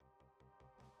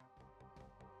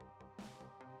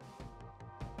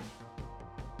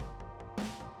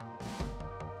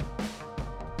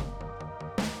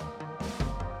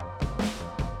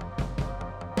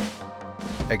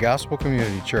At Gospel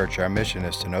Community Church, our mission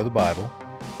is to know the Bible,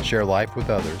 share life with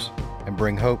others, and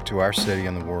bring hope to our city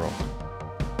and the world.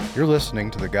 You're listening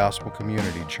to the Gospel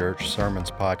Community Church Sermons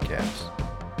Podcast,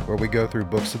 where we go through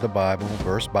books of the Bible,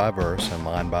 verse by verse and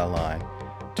line by line,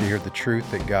 to hear the truth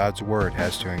that God's Word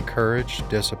has to encourage,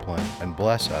 discipline, and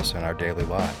bless us in our daily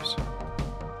lives.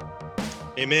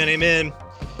 Amen, amen.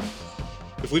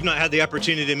 If we've not had the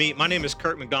opportunity to meet, my name is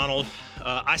Kirk McDonald.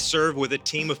 I serve with a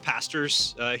team of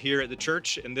pastors here at the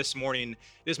church, and this morning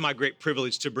it is my great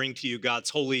privilege to bring to you God's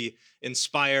holy,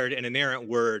 inspired, and inerrant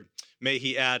word. May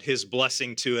He add His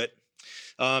blessing to it.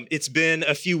 It's been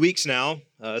a few weeks now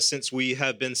since we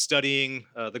have been studying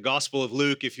the Gospel of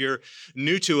Luke. If you're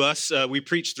new to us, we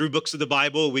preach through books of the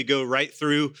Bible. We go right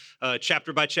through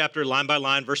chapter by chapter, line by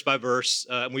line, verse by verse.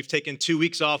 And we've taken 2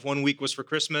 weeks off. 1 week was for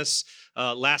Christmas.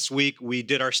 Last week, we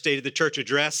did our State of the Church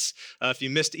address. If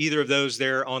you missed either of those,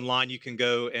 they're online. You can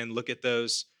go and look at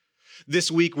those.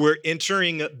 This week, we're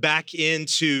entering back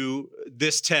into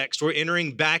this text. We're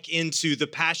entering back into the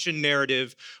passion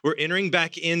narrative. We're entering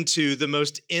back into the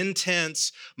most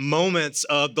intense moments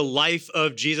of the life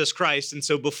of Jesus Christ. And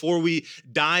so before we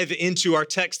dive into our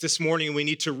text this morning, we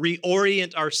need to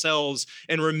reorient ourselves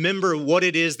and remember what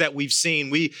it is that we've seen.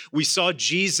 We saw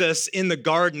Jesus in the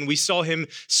garden. We saw him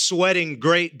sweating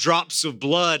great drops of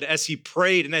blood as he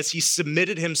prayed and as he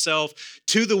submitted himself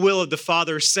to the will of the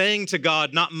Father, saying to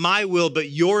God, "Not my will, but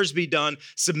yours be done,"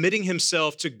 submitting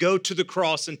himself to go to the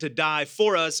cross and to die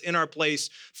for us in our place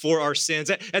for our sins.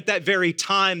 At that very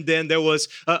time, then, there was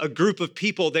a group of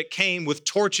people that came with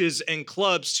torches and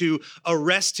clubs to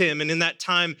arrest him. And in that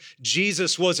time,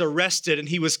 Jesus was arrested and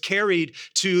he was carried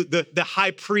to the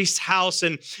high priest's house.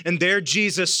 And there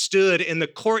Jesus stood in the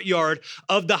courtyard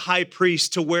of the high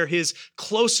priest, to where his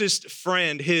closest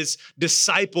friend, his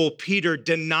disciple, Peter,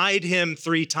 denied him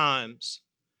 3 times.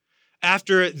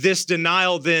 After this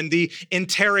denial, then the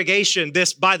interrogation,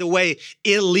 this, by the way,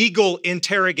 illegal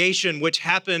interrogation, which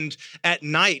happened at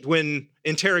night when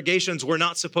interrogations were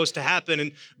not supposed to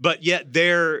happen. But yet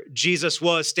there Jesus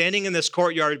was standing in this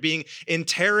courtyard being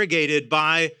interrogated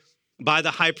by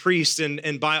the high priest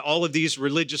and by all of these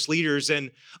religious leaders. And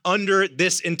under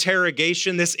this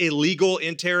interrogation, this illegal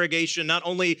interrogation, not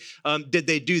only did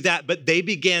they do that, but they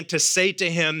began to say to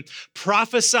him,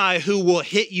 "Prophesy who will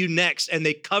hit you next." And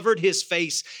they covered his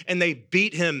face and they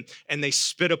beat him and they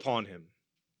spit upon him.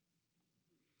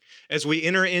 As we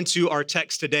enter into our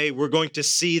text today, we're going to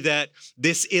see that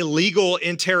this illegal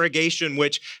interrogation,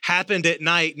 which happened at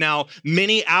night, now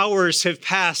many hours have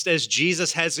passed as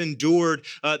Jesus has endured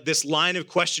this line of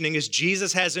questioning, as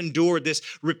Jesus has endured this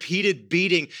repeated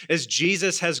beating, as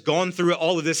Jesus has gone through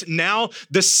all of this. Now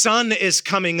the sun is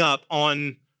coming up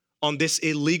on this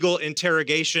illegal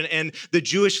interrogation, and the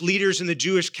Jewish leaders and the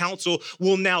Jewish council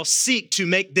will now seek to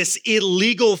make this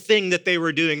illegal thing that they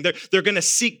were doing. They're going to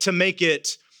seek to make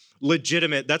it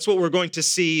legitimate. That's what we're going to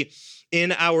see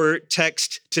in our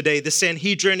text today. The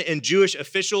Sanhedrin and Jewish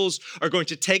officials are going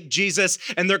to take Jesus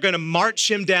and they're going to march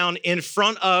him down in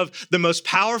front of the most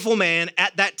powerful man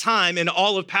at that time in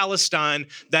all of Palestine,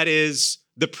 that is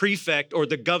the prefect or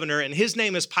the governor, and his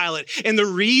name is Pilate. And the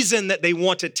reason that they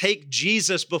want to take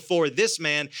Jesus before this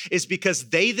man is because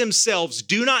they themselves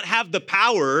do not have the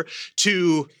power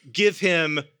to give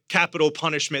him capital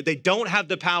punishment. They don't have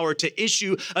the power to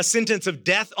issue a sentence of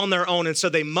death on their own. And so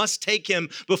they must take him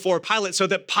before Pilate so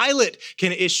that Pilate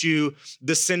can issue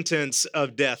the sentence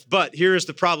of death. But here is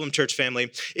the problem, church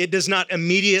family. It does not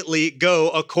immediately go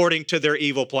according to their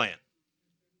evil plan.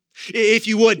 If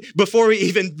you would, before we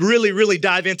even really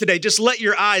dive in today, just let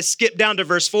your eyes skip down to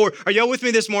verse 4. Are y'all with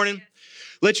me this morning?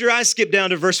 Let your eyes skip down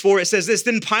to verse 4. It says this: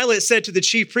 "Then Pilate said to the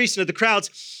chief priests and to the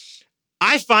crowds,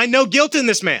 'I find no guilt in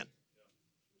this man.'"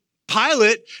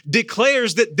 Pilate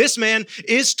declares that this man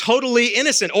is totally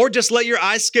innocent. Or just let your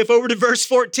eyes skip over to verse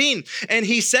 14. "And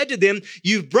he said to them,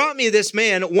 'You've brought me this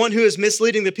man, one who is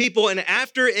misleading the people, and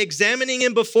after examining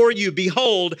him before you,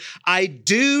 behold, I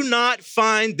do not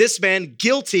find this man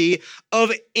guilty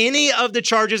of any of the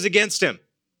charges against him.'"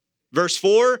 Verse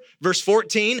 4, verse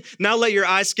 14. Now let your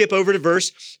eyes skip over to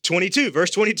verse 22.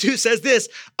 Verse 22 says this: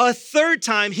 "A third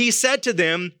time he said to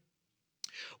them,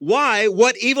 'Why?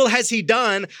 What evil has he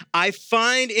done? I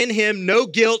find in him no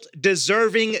guilt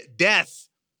deserving death.'"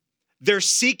 They're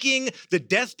seeking the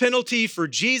death penalty for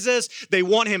Jesus. They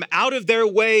want him out of their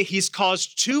way. He's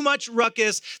caused too much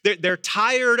ruckus. They're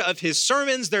tired of his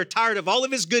sermons. They're tired of all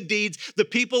of his good deeds. The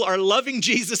people are loving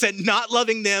Jesus and not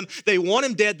loving them. They want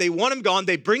him dead. They want him gone.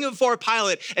 They bring him before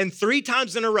Pilate. And 3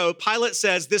 times in a row, Pilate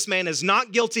says, this man is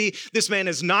not guilty. This man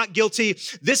is not guilty.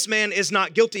 This man is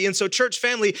not guilty. And so, church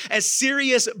family, as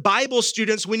serious Bible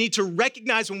students, we need to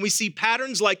recognize when we see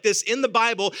patterns like this in the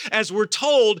Bible, as we're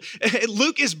told,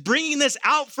 Luke is bringing this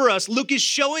out for us. Luke is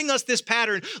showing us this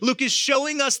pattern. Luke is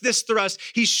showing us this thrust.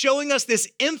 He's showing us this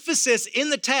emphasis in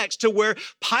the text to where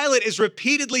Pilate is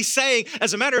repeatedly saying,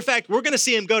 as a matter of fact, we're going to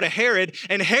see him go to Herod,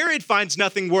 and Herod finds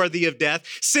nothing worthy of death,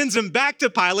 sends him back to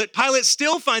Pilate. Pilate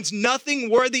still finds nothing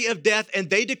worthy of death, and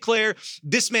they declare,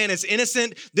 this man is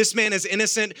innocent, this man is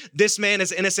innocent, this man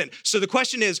is innocent. So the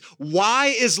question is, why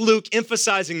is Luke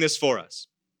emphasizing this for us?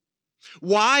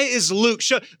 Why is Luke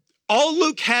all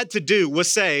Luke had to do was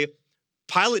say,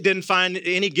 Pilate didn't find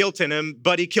any guilt in him,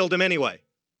 but he killed him anyway.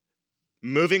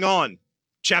 Moving on,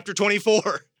 chapter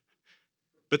 24.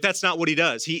 But that's not what he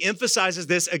does. He emphasizes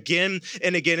this again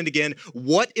and again and again.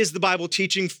 What is the Bible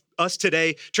teaching us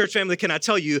today? Church family, can I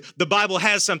tell you, the Bible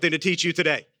has something to teach you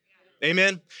today.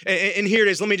 Amen? And here it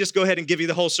is. Let me just go ahead and give you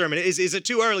the whole sermon. Is it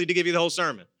too early to give you the whole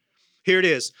sermon? Here it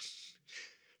is.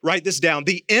 Write this down.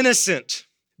 The innocent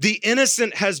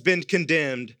has been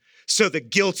condemned so the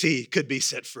guilty could be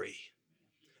set free.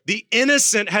 The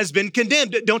innocent has been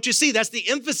condemned. Don't you see? That's the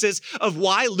emphasis of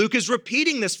why Luke is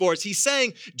repeating this for us. He's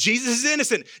saying, Jesus is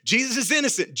innocent. Jesus is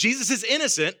innocent. Jesus is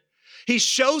innocent. He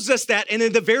shows us that. And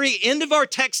in the very end of our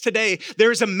text today,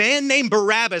 there is a man named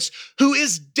Barabbas who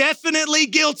is definitely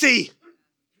guilty.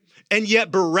 And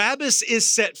yet Barabbas is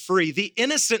set free. The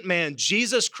innocent man,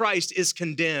 Jesus Christ, is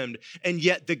condemned, and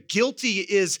yet the guilty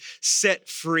is set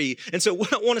free. And so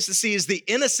what I want us to see is the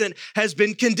innocent has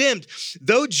been condemned.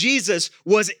 Though Jesus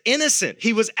was innocent,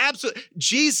 he was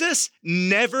Jesus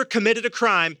never committed a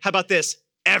crime. How about this?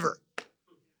 Ever.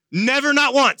 Never,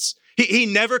 not once. He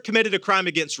never committed a crime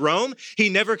against Rome. He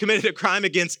never committed a crime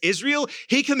against Israel.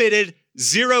 He committed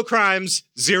 0 crimes,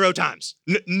 0 times.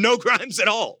 No crimes at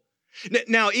all.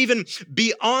 Now, even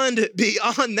beyond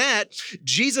that,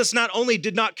 Jesus not only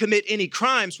did not commit any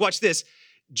crimes, watch this,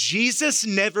 Jesus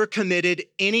never committed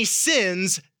any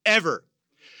sins ever.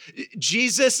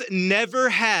 Jesus never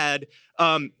had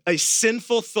a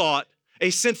sinful thought, a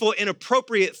sinful,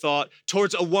 inappropriate thought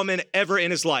towards a woman ever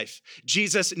in his life.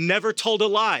 Jesus never told a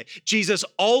lie. Jesus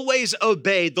always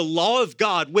obeyed the law of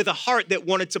God with a heart that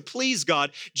wanted to please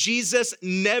God. Jesus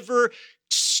never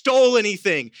stole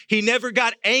anything. He never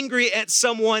got angry at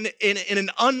someone in an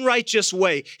unrighteous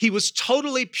way. He was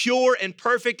totally pure and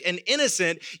perfect and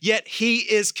innocent, yet he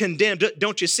is condemned.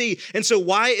 Don't you see? And so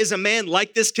why is a man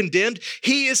like this condemned?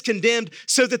 He is condemned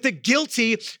so that the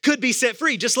guilty could be set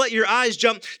free. Just let your eyes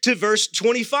jump to verse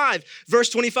 25. Verse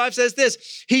 25 says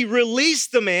this, he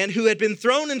released the man who had been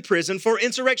thrown in prison for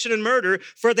insurrection and murder,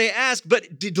 for they asked,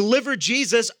 but delivered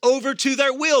Jesus over to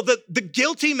their will. The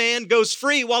guilty man goes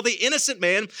free while the innocent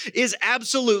man is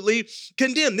absolutely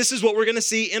condemned. This is what we're going to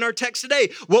see in our text today.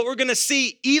 What we're going to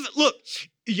see, look,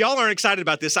 y'all aren't excited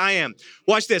about this. I am.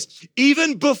 Watch this.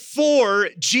 Even before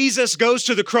Jesus goes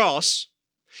to the cross,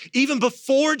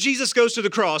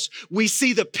 we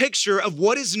see the picture of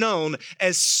what is known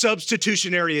as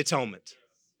substitutionary atonement.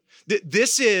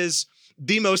 This is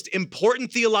the most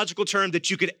important theological term that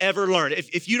you could ever learn.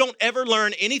 If you don't ever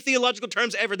learn any theological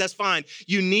terms ever, that's fine.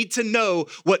 You need to know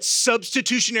what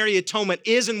substitutionary atonement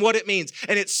is and what it means.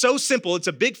 And it's so simple. It's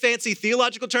a big fancy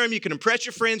theological term. You can impress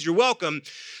your friends. You're welcome.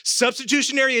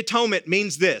 Substitutionary atonement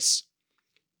means this: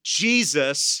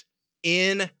 Jesus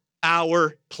in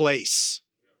our place.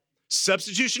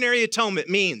 Substitutionary atonement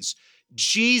means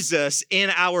Jesus in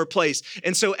our place.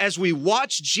 And so as we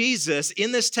watch Jesus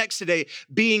in this text today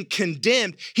being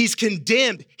condemned, he's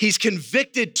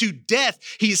convicted to death,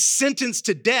 he's sentenced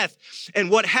to death. And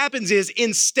what happens is,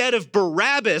 instead of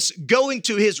Barabbas going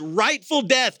to his rightful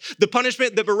death, the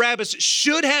punishment that Barabbas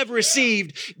should have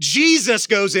received, Jesus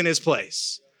goes in his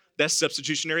place. That's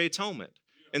substitutionary atonement.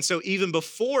 And so even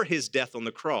before his death on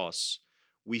the cross,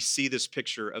 we see this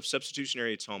picture of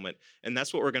substitutionary atonement, and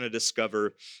that's what we're going to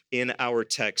discover in our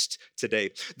text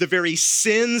today. The very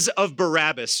sins of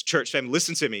Barabbas, church family,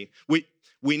 listen to me. We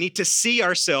need to see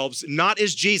ourselves not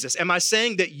as Jesus. Am I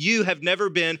saying that you have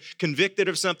never been convicted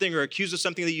of something or accused of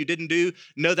something that you didn't do?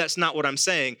 No, that's not what I'm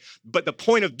saying. But the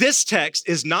point of this text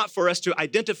is not for us to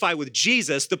identify with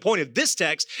Jesus. The point of this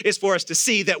text is for us to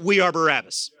see that we are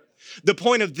Barabbas. The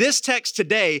point of this text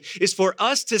today is for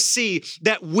us to see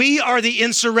that we are the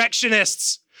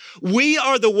insurrectionists. We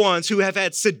are the ones who have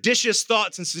had seditious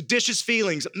thoughts and seditious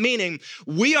feelings, meaning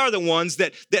we are the ones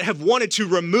that have wanted to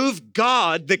remove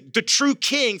God, the true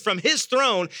king, from his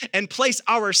throne and place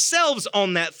ourselves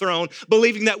on that throne,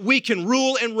 believing that we can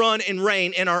rule and run and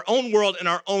reign in our own world and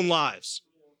our own lives.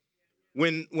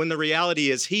 When the reality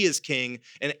is he is king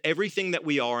and everything that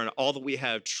we are and all that we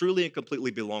have truly and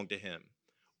completely belong to him.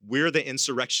 We're the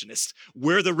insurrectionists.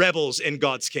 We're the rebels in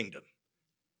God's kingdom.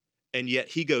 And yet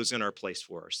he goes in our place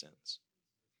for our sins.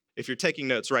 If you're taking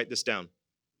notes, write this down.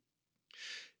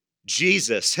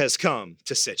 Jesus has come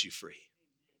to set you free.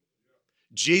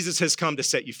 Jesus has come to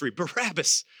set you free.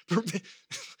 Barabbas,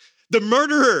 the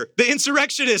murderer, the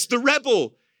insurrectionist, the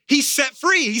rebel, he's set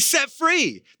free. He's set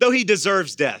free, though he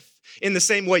deserves death. In the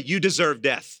same way you deserve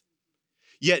death.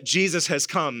 Yet Jesus has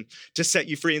come to set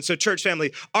you free. And so, church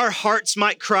family, our hearts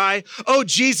might cry, oh,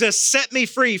 Jesus, set me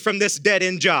free from this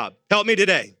dead-end job. Help me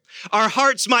today. Our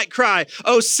hearts might cry,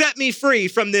 oh, set me free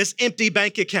from this empty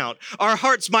bank account. Our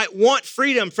hearts might want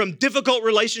freedom from difficult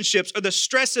relationships or the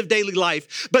stress of daily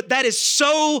life, but that is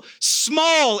so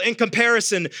small in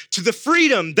comparison to the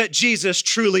freedom that Jesus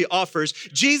truly offers.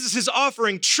 Jesus is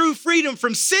offering true freedom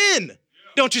from sin.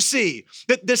 Don't you see?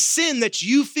 That the sin that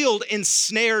you feel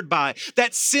ensnared by,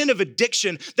 that sin of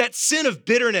addiction, that sin of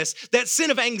bitterness, that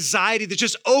sin of anxiety that's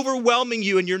just overwhelming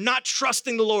you and you're not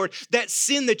trusting the Lord, that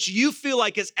sin that you feel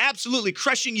like is absolutely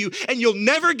crushing you and you'll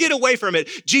never get away from it,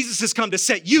 Jesus has come to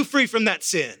set you free from that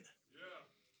sin.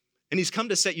 And he's come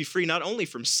to set you free not only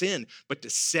from sin, but to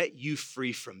set you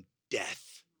free from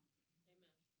death.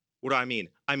 What do I mean?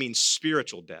 I mean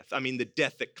spiritual death. I mean the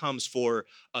death that comes for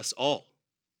us all.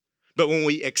 But when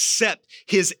we accept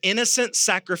his innocent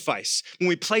sacrifice, when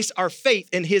we place our faith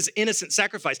in his innocent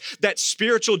sacrifice, that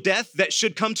spiritual death that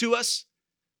should come to us,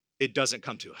 it doesn't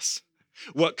come to us.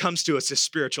 What comes to us is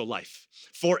spiritual life,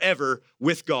 forever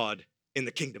with God in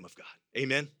the kingdom of God.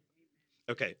 Amen?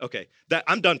 Okay.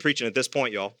 I'm done preaching at this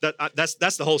point, y'all. That's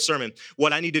the whole sermon.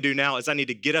 What I need to do now is I need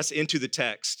to get us into the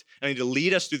text. I need to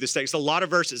lead us through this text. A lot of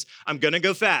verses. I'm going to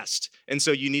go fast. And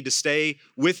so you need to stay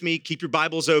with me. Keep your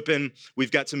Bibles open. We've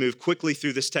got to move quickly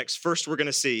through this text. First, we're going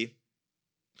to see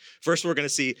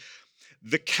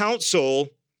the council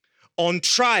on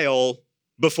trial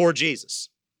before Jesus.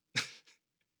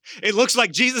 It looks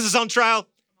like Jesus is on trial.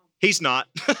 He's not.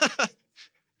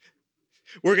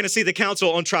 We're going to see the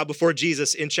council on trial before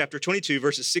Jesus in chapter 22,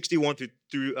 verses 61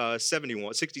 through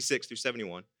 71, 66 through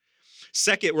 71.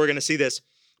 Second, we're going to see this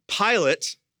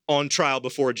Pilate on trial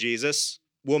before Jesus.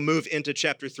 We'll move into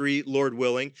chapter 3, Lord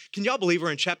willing. Can y'all believe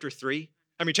we're in chapter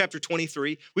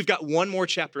 23? We've got one more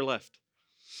chapter left.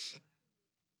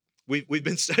 We've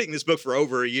been studying this book for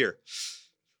over a year.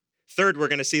 Third, we're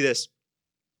going to see this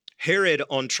Herod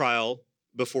on trial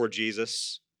before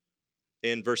Jesus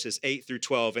in verses 8 through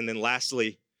 12. And then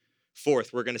lastly,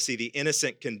 fourth, we're going to see the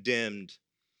innocent condemned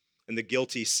and the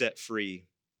guilty set free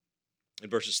in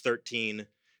verses 13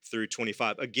 through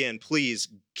 25. Again, please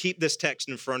keep this text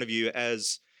in front of you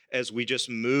as we just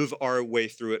move our way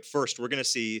through it. First, we're going to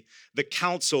see the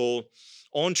council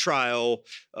on trial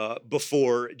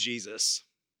before Jesus.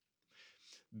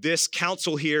 This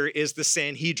council here is the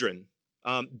Sanhedrin.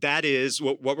 That is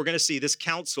what we're going to see. This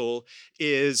council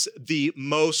is the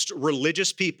most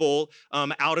religious people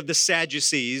out of the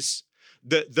Sadducees,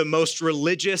 the most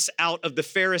religious out of the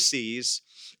Pharisees,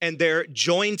 and they're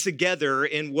joined together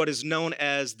in what is known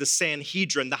as the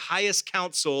Sanhedrin, the highest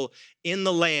council in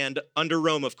the land under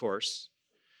Rome, of course.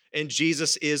 And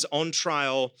Jesus is on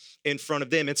trial in front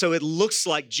of them. And so it looks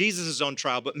like Jesus is on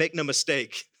trial, but make no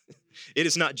mistake, it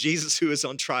is not Jesus who is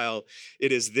on trial.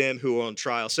 It is them who are on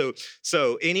trial. So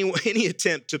any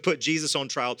attempt to put Jesus on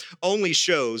trial only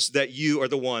shows that you are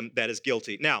the one that is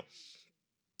guilty. Now,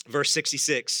 verse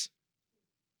 66,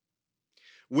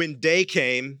 when day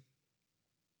came,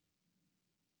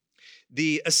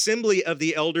 the assembly of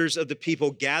the elders of the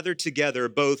people gathered together,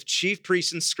 both chief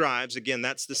priests and scribes, again,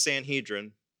 that's the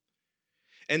Sanhedrin,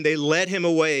 and they led him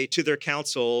away to their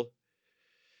council,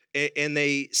 and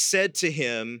they said to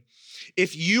him,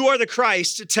 if you are the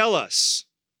Christ, tell us.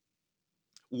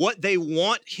 What they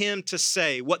want him to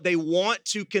say, what they want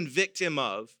to convict him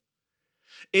of,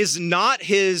 is not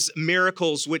his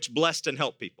miracles which blessed and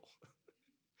helped people.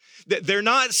 They're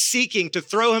not seeking to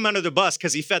throw him under the bus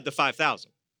because he fed the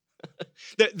 5,000.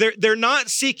 They're not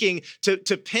seeking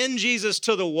to pin Jesus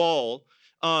to the wall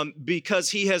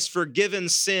because he has forgiven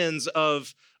sins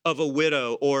of a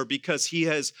widow or because he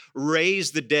has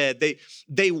raised the dead.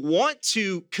 They want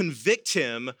to convict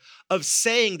him of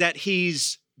saying that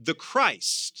he's the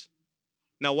Christ.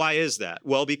 Now, why is that?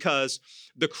 Well, because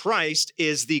the Christ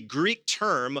is the Greek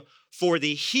term for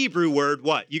the Hebrew word,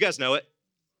 what? You guys know it.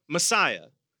 Messiah.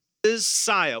 Is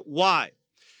Messiah. Why?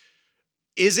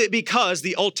 Is it because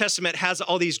the Old Testament has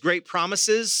all these great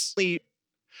promises?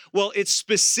 Well, it's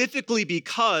specifically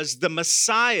because the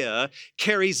Messiah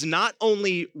carries not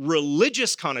only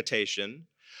religious connotation,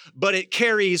 but it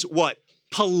carries what?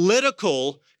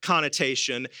 Political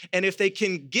connotation. And if they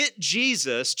can get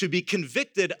Jesus to be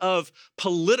convicted of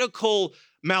political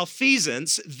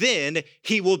malfeasance, then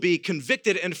he will be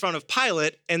convicted in front of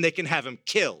Pilate and they can have him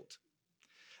killed.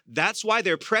 That's why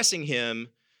they're pressing him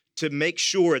to make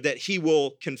sure that he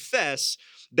will confess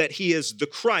that he is the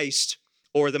Christ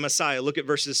or the Messiah. Look at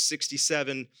verses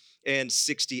 67 and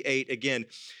 68 again.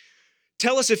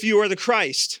 Tell us if you are the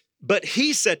Christ. But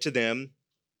he said to them,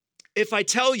 if I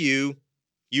tell you,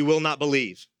 you will not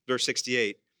believe. Verse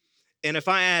 68. And if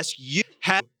I ask you,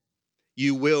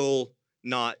 you will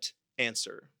not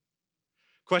answer.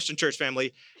 Question, church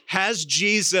family. Has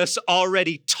Jesus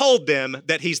already told them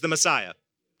that he's the Messiah?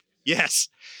 Yes.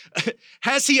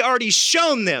 Has he already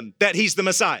shown them that he's the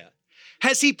Messiah?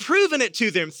 Has he proven it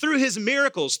to them through his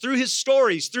miracles, through his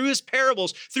stories, through his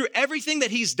parables, through everything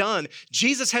that he's done?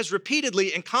 Jesus has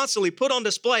repeatedly and constantly put on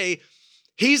display,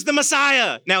 he's the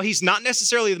Messiah. Now, he's not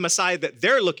necessarily the Messiah that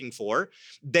they're looking for.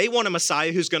 They want a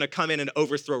Messiah who's going to come in and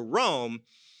overthrow Rome,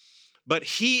 but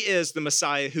he is the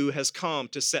Messiah who has come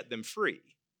to set them free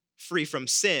from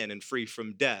sin and free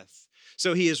from death.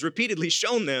 So he has repeatedly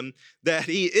shown them that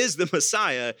he is the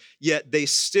Messiah, yet they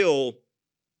still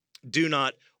do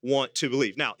not want to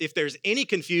believe. Now, if there's any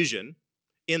confusion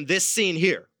in this scene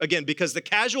here, again, because the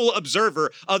casual observer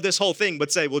of this whole thing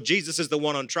would say, well, Jesus is the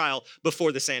one on trial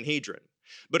before the Sanhedrin.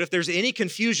 But if there's any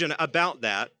confusion about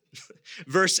that,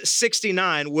 verse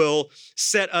 69 will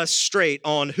set us straight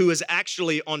on who is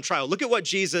actually on trial. Look at what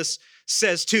Jesus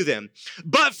says to them.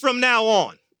 But from now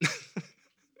on,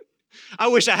 I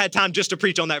wish I had time just to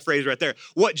preach on that phrase right there.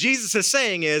 What Jesus is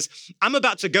saying is, I'm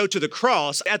about to go to the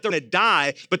cross, I'm going to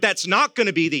die, but that's not going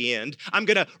to be the end. I'm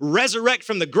going to resurrect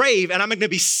from the grave, and I'm going to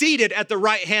be seated at the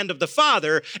right hand of the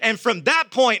Father. And from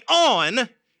that point on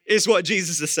is what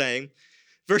Jesus is saying.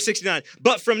 Verse 69,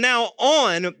 but from now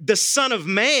on, the Son of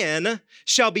Man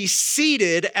shall be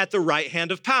seated at the right hand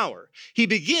of power. He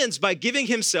begins by giving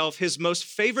himself his most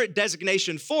favorite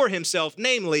designation for himself,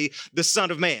 namely the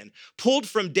Son of Man. Pulled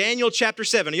from Daniel chapter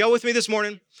 7. Are y'all with me this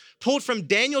morning? Pulled from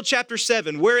Daniel chapter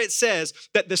 7, where it says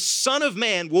that the Son of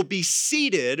Man will be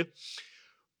seated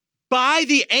by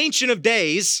the Ancient of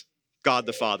Days, God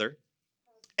the Father,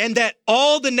 and that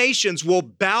all the nations will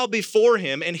bow before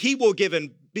him, and he will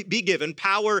be given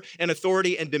power and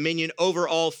authority and dominion over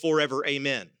all forever.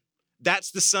 Amen.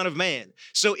 That's the Son of Man.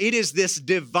 So it is this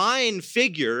divine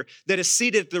figure that is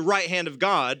seated at the right hand of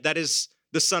God. That is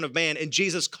the Son of Man. And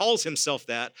Jesus calls himself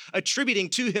that, attributing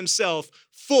to himself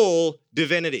full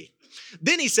divinity.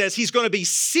 Then he says he's going to be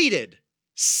seated,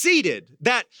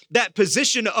 that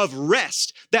position of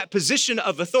rest, that position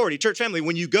of authority. Church family,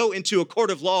 when you go into a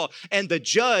court of law and the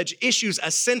judge issues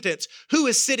a sentence, who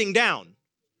is sitting down?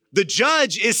 The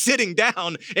judge is sitting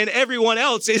down and everyone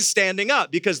else is standing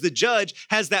up because the judge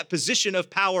has that position of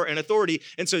power and authority.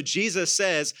 And so Jesus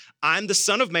says, I'm the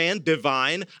Son of Man,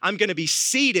 divine. I'm going to be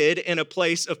seated in a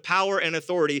place of power and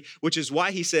authority, which is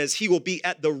why he says he will be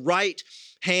at the right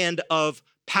hand of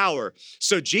power.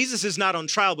 So Jesus is not on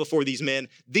trial before these men.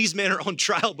 These men are on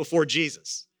trial before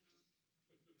Jesus.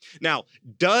 Now,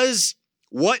 does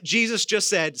what Jesus just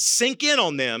said sink in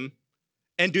on them,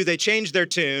 and do they change their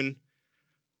tune?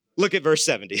 Look at verse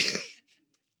 70.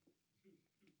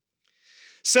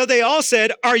 So they all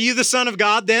said, are you the Son of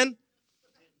God then?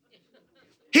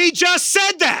 He just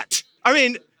said that. I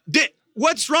mean,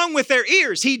 what's wrong with their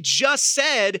ears? He just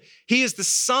said he is the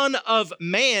Son of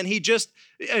Man. He just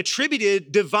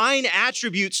attributed divine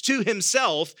attributes to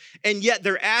himself, and yet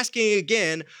they're asking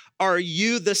again, are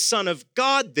you the Son of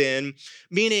God then?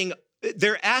 Meaning,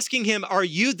 they're asking him, are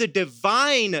you the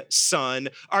divine Son?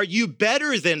 Are you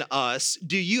better than us?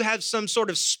 Do you have some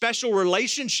sort of special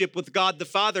relationship with God the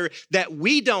Father that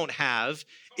we don't have,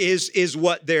 is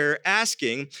what they're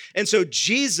asking. And so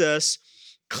Jesus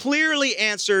clearly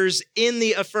answers in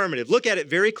the affirmative. Look at it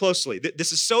very closely.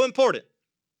 This is so important.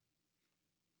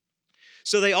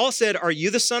 So they all said, are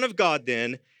you the Son of God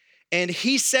then? And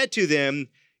he said to them,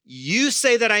 you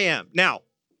say that I am. Now,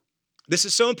 this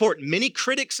is so important. Many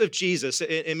critics of Jesus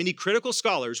and many critical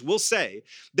scholars will say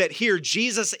that here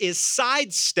Jesus is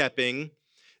sidestepping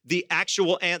the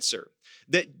actual answer.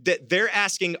 That they're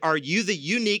asking, are you the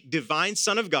unique divine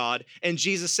Son of God? And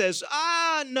Jesus says,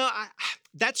 no,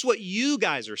 that's what you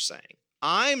guys are saying.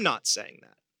 I'm not saying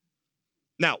that.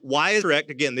 Now, why is it correct?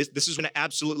 Again, this is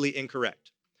absolutely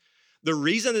incorrect. The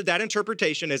reason that that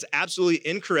interpretation is absolutely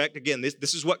incorrect, again,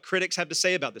 this is what critics have to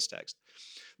say about this text.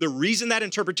 The reason that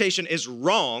interpretation is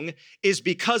wrong is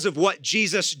because of what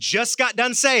Jesus just got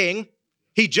done saying.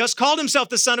 He just called himself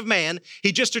the Son of Man.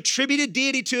 He just attributed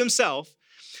deity to himself.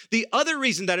 The other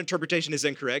reason that interpretation is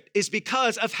incorrect is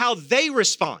because of how they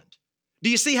respond. Do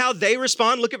you see how they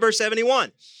respond? Look at verse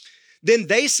 71. Then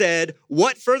they said,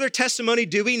 "What further testimony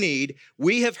do we need?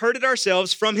 We have heard it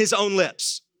ourselves from his own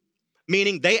lips."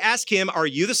 Meaning they ask him, "Are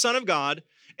you the Son of God?"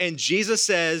 And Jesus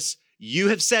says, "You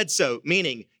have said so,"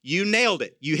 meaning you nailed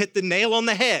it. You hit the nail on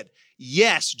the head.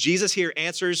 Yes, Jesus here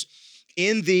answers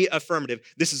in the affirmative.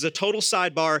 This is a total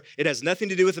sidebar. It has nothing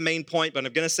to do with the main point, but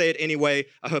I'm going to say it anyway.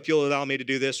 I hope you'll allow me to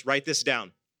do this. Write this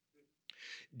down.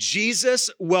 Jesus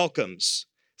welcomes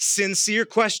sincere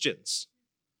questions.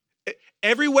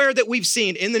 Everywhere that we've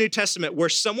seen in the New Testament where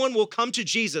someone will come to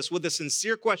Jesus with a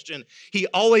sincere question, he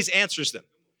always answers them.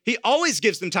 He always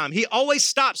gives them time. He always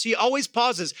stops. He always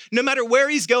pauses, no matter where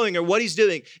he's going or what he's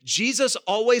doing. Jesus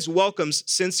always welcomes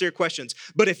sincere questions.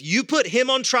 But if you put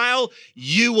him on trial,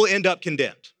 you will end up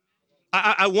condemned.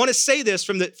 I want to say this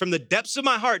from the depths of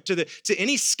my heart to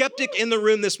any skeptic in the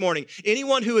room this morning,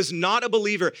 anyone who is not a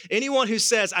believer, anyone who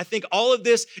says, I think all of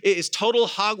this is total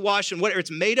hogwash and whatever, it's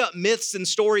made up myths and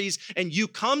stories, and you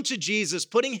come to Jesus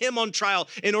putting him on trial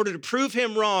in order to prove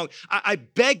him wrong, I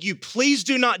beg you, please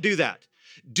do not do that.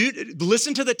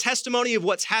 Listen to the testimony of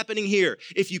what's happening here.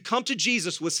 If you come to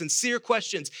Jesus with sincere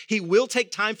questions, he will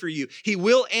take time for you. He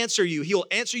will answer you. He'll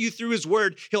answer you through his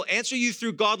word. He'll answer you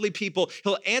through godly people.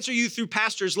 He'll answer you through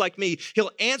pastors like me. He'll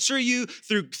answer you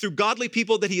through godly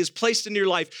people that he has placed in your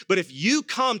life. But if you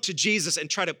come to Jesus and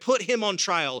try to put him on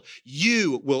trial,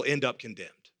 you will end up condemned.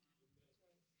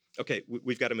 Okay,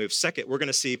 we've got to move. Second, we're going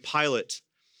to see Pilate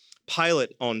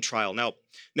on trial. Now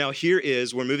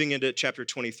we're moving into chapter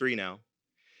 23 now.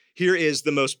 Here is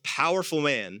the most powerful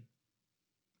man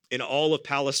in all of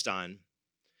Palestine.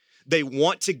 They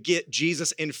want to get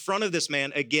Jesus in front of this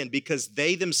man again because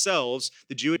they themselves,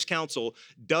 the Jewish council,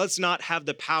 does not have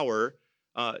the power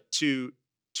to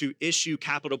issue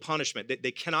capital punishment.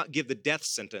 They cannot give the death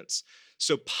sentence.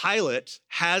 So Pilate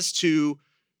has to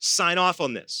sign off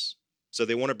on this. So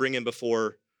they want to bring him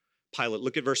before Pilate.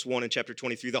 Look at verse 1 in chapter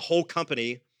 23. The whole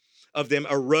company of them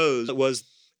arose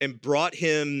and brought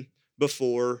him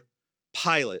before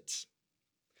Pilate.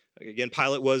 Again,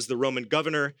 Pilate was the Roman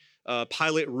governor.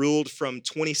 Pilate ruled from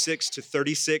 26 to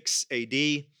 36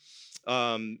 AD.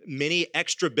 Many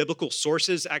extra biblical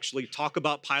sources actually talk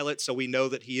about Pilate, so we know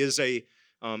that he is a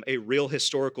real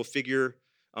historical figure.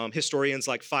 Historians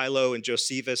like Philo and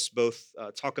Josephus both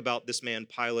talk about this man,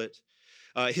 Pilate.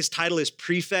 His title is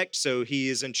prefect, so he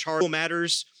is in charge of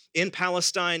matters in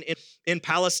Palestine.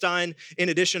 In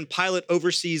addition, Pilate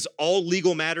oversees all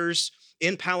legal matters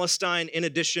in Palestine. In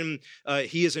addition,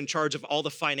 he is in charge of all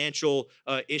the financial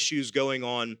issues going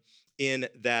on in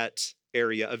that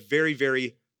area. A very,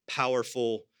 very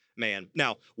powerful man.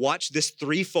 Now, watch this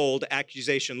threefold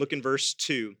accusation. Look in verse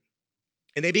 2.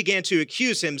 And they began to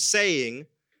accuse him, saying,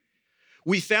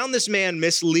 "We found this man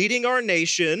misleading our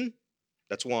nation,"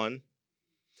 that's 1,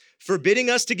 "forbidding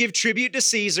us to give tribute to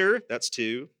Caesar," that's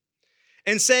 2,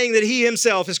 "and saying that he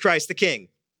himself is Christ the King."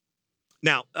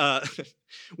 Now,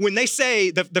 when they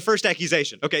say the first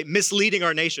accusation, okay, misleading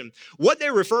our nation, what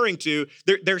they're referring to,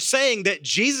 they're saying that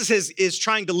Jesus is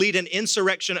trying to lead an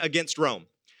insurrection against Rome.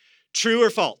 True or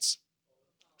false?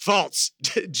 False.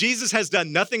 Jesus has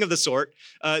done nothing of the sort.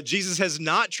 Jesus has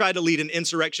not tried to lead an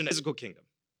insurrection in the physical kingdom.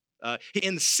 He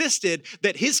insisted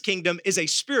that his kingdom is a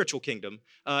spiritual kingdom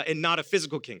and not a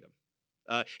physical kingdom.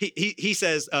 He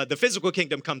says the physical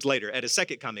kingdom comes later at his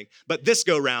second coming, but this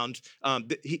go round,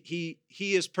 he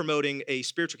is promoting a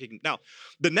spiritual kingdom. Now,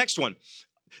 the next one,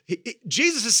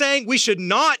 Jesus is saying we should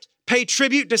not pay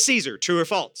tribute to Caesar. True or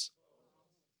false?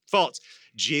 False.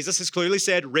 Jesus has clearly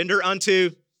said, render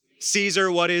unto Caesar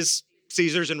what is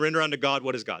Caesar's and render unto God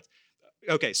what is God's.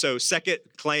 Okay, so second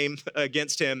claim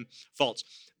against him, false.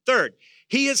 Third,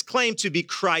 he has claimed to be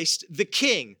Christ the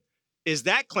King. Is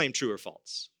that claim true or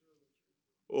false?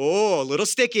 Oh, a little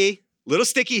sticky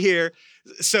here.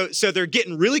 So they're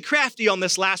getting really crafty on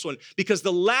this last one because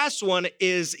the last one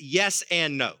is yes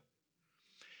and no.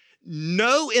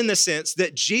 No, in the sense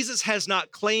that Jesus has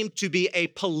not claimed to be a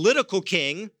political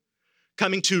king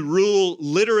coming to rule,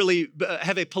 literally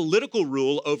have a political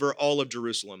rule over all of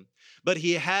Jerusalem, but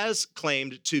he has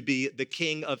claimed to be the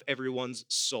king of everyone's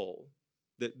soul.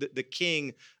 The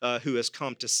king who has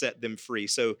come to set them free.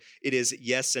 So it is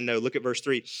yes and no. Look at verse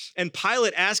 3. And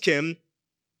Pilate asked him,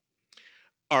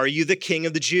 "Are you the king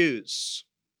of the Jews?"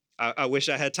 I wish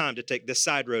I had time to take this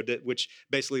side road, which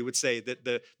basically would say that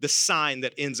the sign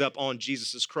that ends up on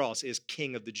Jesus' cross is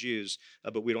King of the Jews,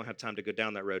 but we don't have time to go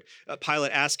down that road.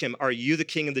 Pilate asked him, "Are you the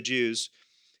King of the Jews?"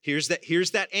 Here's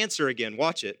that answer again.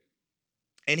 Watch it.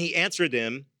 And he answered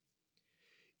them,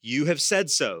 "You have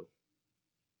said so.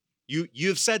 You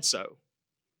have said so."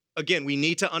 Again, we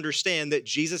need to understand that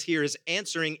Jesus here is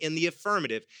answering in the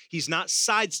affirmative. He's not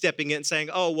sidestepping it and saying,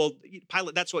 "Oh, well,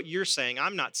 Pilate, that's what you're saying.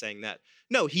 I'm not saying that."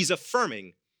 No, he's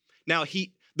affirming. Now,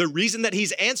 the reason that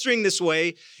he's answering this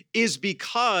way is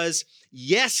because,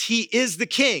 yes, he is the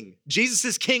king. Jesus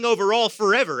is king over all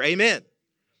forever. Amen.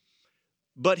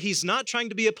 But he's not trying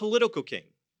to be a political king.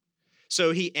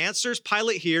 So he answers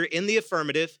Pilate here in the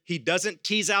affirmative. He doesn't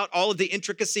tease out all of the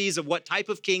intricacies of what type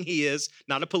of king he is,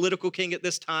 not a political king at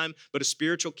this time, but a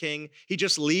spiritual king. He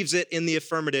just leaves it in the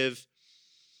affirmative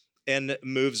and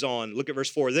moves on. Look at verse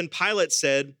 4. Then Pilate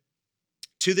said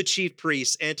to the chief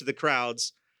priests and to the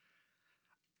crowds,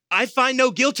 "I find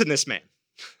no guilt in this man."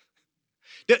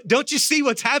 Don't you see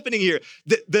what's happening here?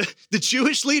 The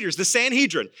Jewish leaders, the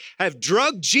Sanhedrin, have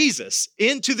drugged Jesus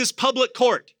into this public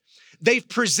court. They've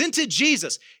presented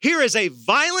Jesus here as a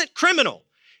violent criminal.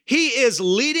 He is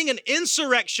leading an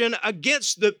insurrection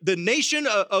against the nation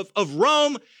of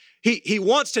Rome. He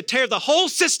wants to tear the whole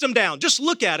system down. Just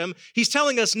look at him. He's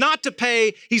telling us not to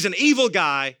pay. He's an evil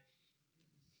guy.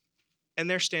 And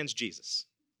there stands Jesus.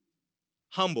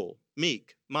 Humble,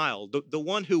 meek, mild, the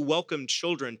one who welcomed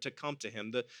children to come to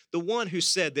him, the one who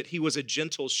said that he was a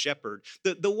gentle shepherd,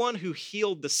 the one who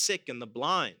healed the sick and the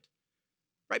blind.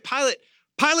 Right?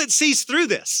 Pilate sees through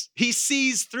this. He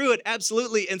sees through it,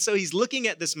 absolutely. And so he's looking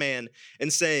at this man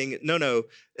and saying, no,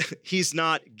 he's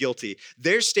not guilty.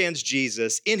 There stands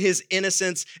Jesus in his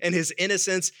innocence, and his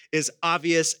innocence is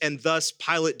obvious. And thus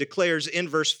Pilate declares in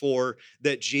verse 4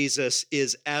 that Jesus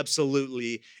is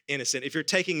absolutely innocent. If you're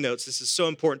taking notes, this is so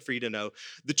important for you to know.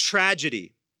 The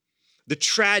tragedy,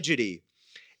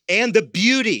 and the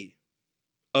beauty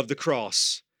of the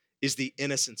cross is the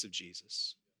innocence of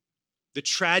Jesus. The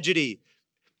tragedy.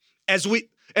 As we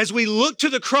look to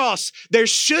the cross, there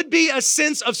should be a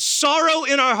sense of sorrow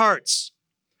in our hearts.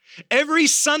 Every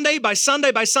Sunday by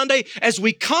Sunday by Sunday, as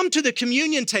we come to the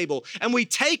communion table and we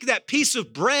take that piece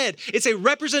of bread, it's a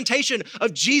representation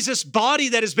of Jesus' body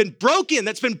that has been broken,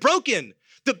 The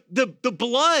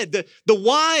blood, the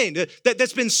wine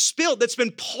that's been spilled, that's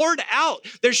been poured out.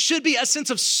 There should be a sense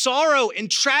of sorrow and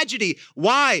tragedy.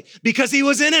 Why? Because he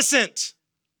was innocent.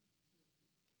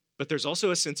 But there's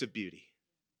also a sense of beauty.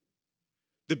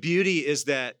 The beauty is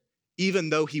that even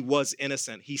though he was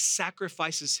innocent, he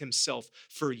sacrifices himself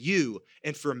for you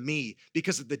and for me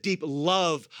because of the deep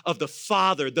love of the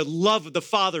Father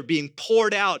being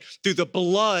poured out through the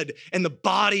blood and the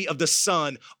body of the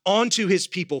Son onto his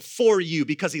people for you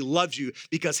because he loves you,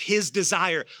 because his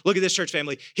desire, look at this church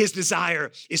family, his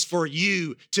desire is for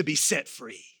you to be set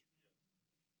free.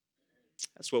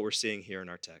 That's what we're seeing here in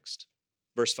our text.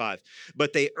 Verse 5,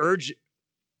 but they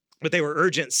were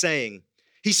urgent, saying,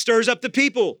 "He stirs up the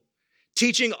people,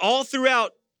 teaching all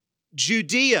throughout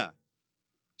Judea."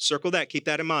 Circle that, keep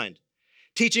that in mind.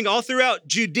 Teaching all throughout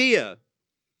Judea,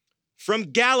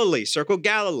 from Galilee, circle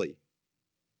Galilee,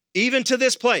 even to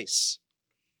this place.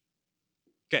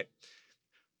 Okay,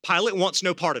 Pilate wants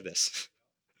no part of this.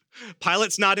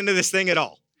 Pilate's not into this thing at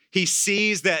all. He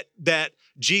sees that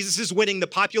Jesus is winning the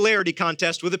popularity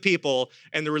contest with the people,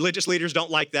 and the religious leaders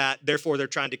don't like that, therefore they're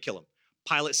trying to kill him.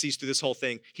 Pilate sees through this whole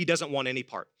thing. He doesn't want any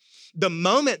part. The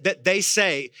moment that they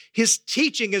say his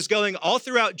teaching is going all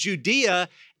throughout Judea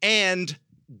and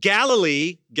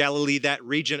Galilee, that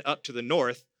region up to the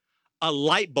north, a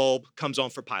light bulb comes on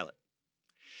for Pilate.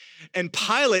 And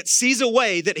Pilate sees a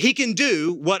way that he can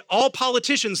do what all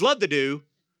politicians love to do,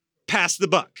 pass the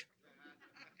buck.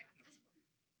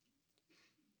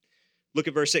 Look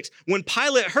at verse 6. When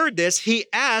Pilate heard this, he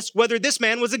asked whether this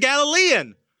man was a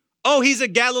Galilean. Oh, he's a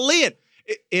Galilean.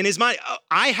 In his mind,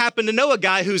 I happen to know a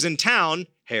guy who's in town,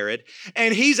 Herod,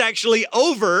 and he's actually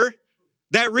over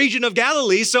that region of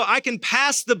Galilee, so I can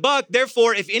pass the buck.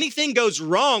 Therefore, if anything goes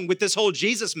wrong with this whole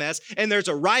Jesus mess and there's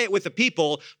a riot with the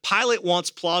people, Pilate wants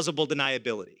plausible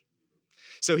deniability.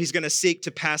 So he's going to seek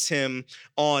to pass him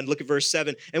on. Look at verse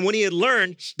 7. And when he had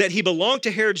learned that he belonged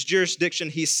to Herod's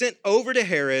jurisdiction, he sent over to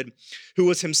Herod, who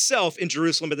was himself in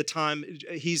Jerusalem at the time.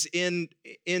 He's in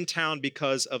town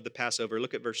because of the Passover.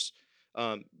 Look at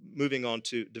moving on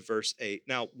to verse 8.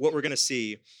 Now, what we're going to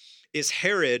see is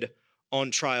Herod on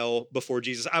trial before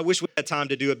Jesus. I wish we had time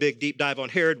to do a big deep dive on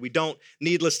Herod. We don't.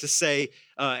 Needless to say,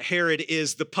 Herod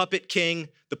is the puppet king,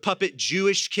 the puppet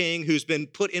Jewish king who's been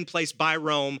put in place by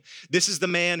Rome. This is the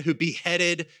man who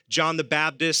beheaded John the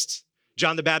Baptist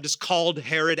John the Baptist called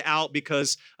Herod out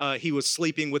because he was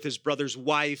sleeping with his brother's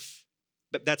wife.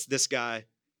 But that's this guy.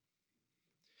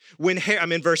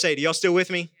 I'm in verse 8. Are y'all still with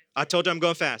me? I told you I'm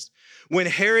going fast. When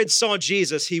Herod saw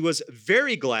Jesus, he was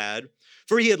very glad,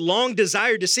 for he had long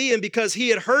desired to see him because he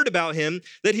had heard about him,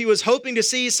 that he was hoping to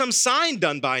see some sign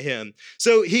done by him.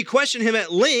 So he questioned him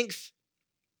at length,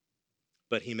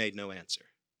 but he made no answer.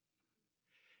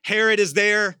 Herod is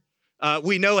there.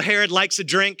 We know Herod likes a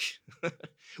drink.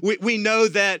 We know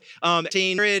that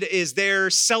Herod is there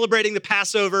celebrating the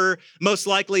Passover, most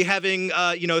likely having,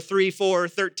 3, 4,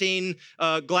 13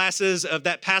 glasses of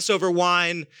that Passover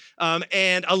wine,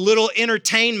 and a little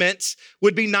entertainment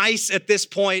would be nice at this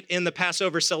point in the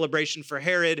Passover celebration for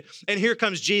Herod. And here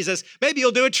comes Jesus. Maybe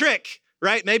he'll do a trick,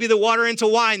 right? Maybe the water into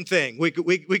wine thing. We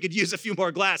could use a few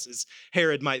more glasses,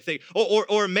 Herod might think.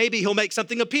 Or maybe he'll make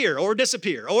something appear or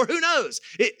disappear, or who knows?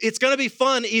 It's going to be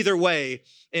fun either way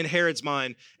in Herod's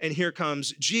mind. And here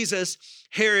comes Jesus.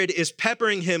 Herod is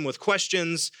peppering him with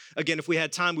questions. Again, if we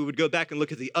had time, we would go back and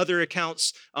look at the other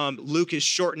accounts. Luke is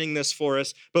shortening this for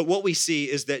us. But what we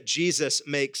see is that Jesus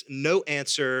makes no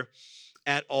answer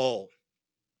at all.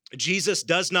 Jesus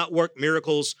does not work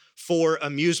miracles for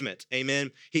amusement.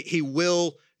 Amen. He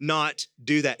will not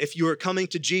do that. If you are coming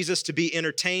to Jesus to be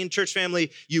entertained, church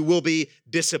family, you will be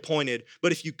disappointed.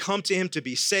 But if you come to him to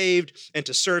be saved and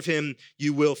to serve him,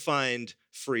 you will find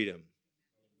freedom.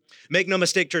 Make no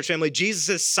mistake, church family,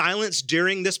 Jesus' silence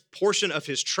during this portion of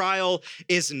his trial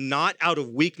is not out of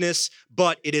weakness,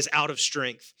 but it is out of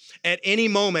strength. At any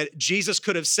moment, Jesus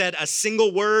could have said a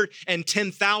single word and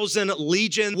 10,000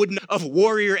 legions of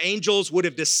warrior angels would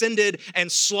have descended and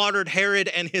slaughtered Herod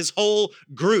and his whole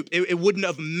group. It wouldn't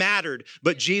have mattered,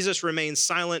 but Jesus remains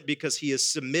silent because he is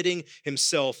submitting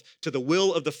himself to the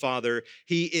will of the Father.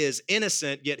 He is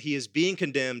innocent, yet he is being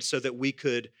condemned so that we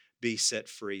could be set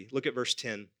free. Look at verse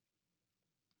 10.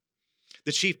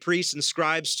 The chief priests and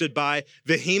scribes stood by,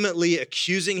 vehemently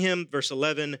accusing him. Verse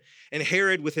 11, and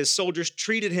Herod with his soldiers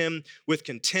treated him with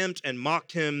contempt and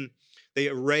mocked him. They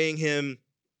arraying him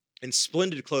in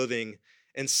splendid clothing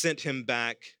and sent him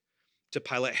back to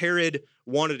Pilate. Herod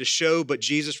wanted a show, but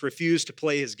Jesus refused to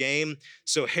play his game.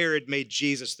 So Herod made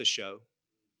Jesus the show.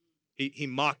 He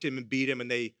mocked him and beat him, and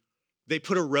they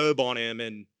put a robe on him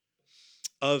and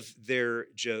of their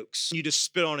jokes. You just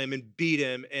spit on him and beat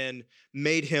him and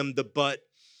made him the butt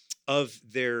of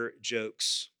their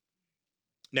jokes.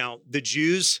 Now, the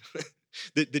Jews,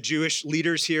 the Jewish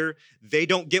leaders here, they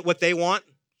don't get what they want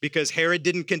because Herod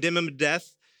didn't condemn him to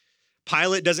death.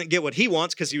 Pilate doesn't get what he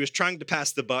wants because he was trying to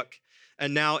pass the buck.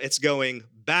 And now it's going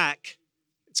back.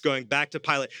 It's going back to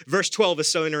Pilate. Verse 12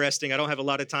 is so interesting. I don't have a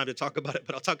lot of time to talk about it,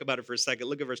 but I'll talk about it for a second.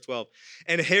 Look at verse 12.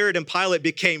 And Herod and Pilate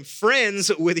became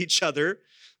friends with each other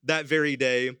that very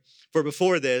day. For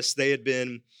before this, they had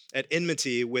been at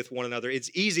enmity with one another.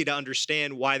 It's easy to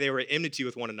understand why they were at enmity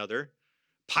with one another.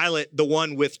 Pilate, the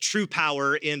one with true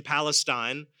power in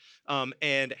Palestine,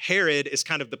 and Herod is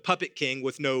kind of the puppet king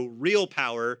with no real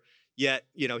power. Yet,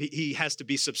 he has to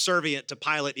be subservient to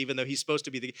Pilate, even though he's supposed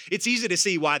to be it's easy to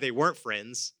see why they weren't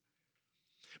friends.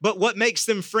 But what makes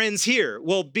them friends here?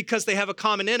 Well, because they have a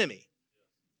common enemy.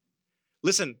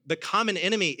 Listen, the common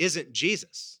enemy isn't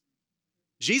Jesus.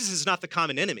 Jesus is not the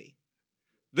common enemy.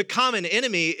 The common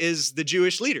enemy is the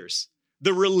Jewish leaders,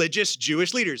 the religious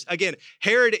Jewish leaders. Again,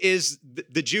 Herod is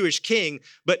the Jewish king,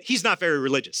 but he's not very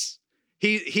religious.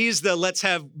 He's the let's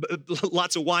have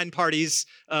lots of wine parties.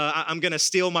 I'm going to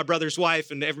steal my brother's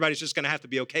wife and everybody's just going to have to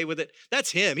be okay with it.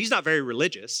 That's him. He's not very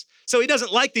religious. So he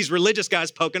doesn't like these religious guys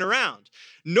poking around.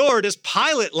 Nor does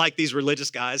Pilate like these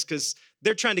religious guys because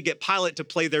they're trying to get Pilate to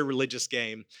play their religious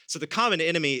game. So the common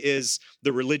enemy is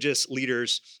the religious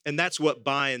leaders. And that's what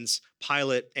binds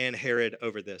Pilate and Herod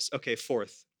over this. Okay,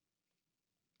 fourth,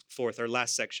 our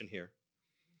last section here.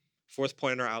 Fourth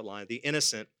point in our outline, the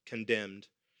innocent condemned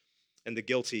and the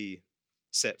guilty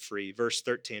set free. Verse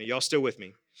 13, are y'all still with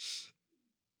me?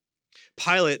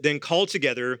 Pilate then called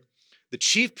together the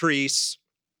chief priests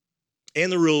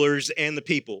and the rulers and the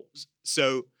people.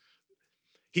 So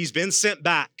he's been sent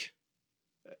back.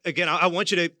 Again, I want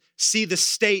you to see the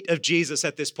state of Jesus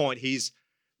at this point.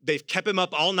 They've kept him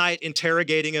up all night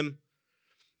interrogating him.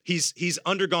 He's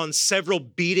undergone several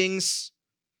beatings.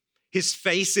 His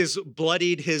face is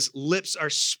bloodied. His lips are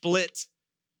split.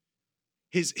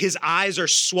 His eyes are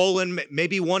swollen.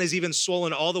 Maybe one is even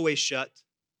swollen all the way shut.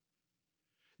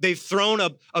 They've thrown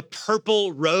a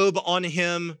purple robe on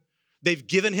him. They've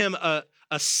given him a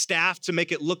staff to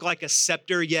make it look like a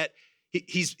scepter, yet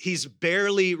he's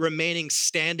barely remaining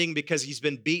standing because he's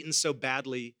been beaten so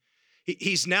badly.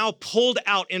 He's now pulled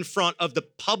out in front of the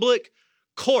public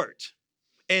court,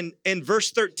 And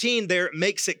verse 13 there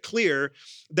makes it clear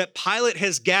that Pilate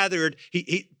has gathered.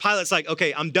 Pilate's like,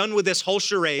 okay, I'm done with this whole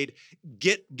charade.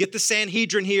 Get the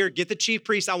Sanhedrin here, get the chief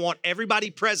priest. I want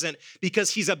everybody present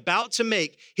because he's about to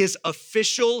make his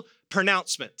official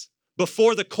pronouncement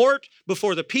before the court,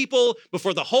 before the people,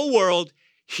 before the whole world.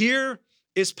 Here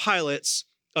is Pilate's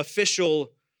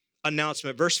official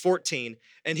announcement. Verse 14,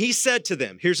 and he said to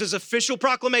them, here's his official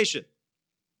proclamation.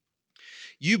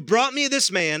 You brought me this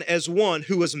man as one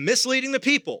who was misleading the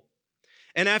people.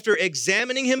 And after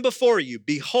examining him before you,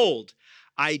 behold,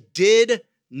 I did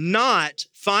not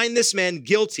find this man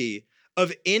guilty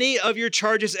of any of your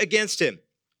charges against him.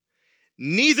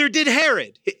 Neither did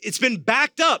Herod. It's been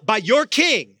backed up by your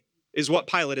king, is what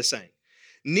Pilate is saying.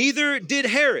 Neither did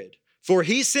Herod, for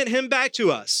he sent him back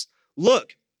to us.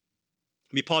 Look,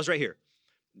 let me pause right here.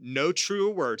 No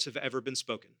truer words have ever been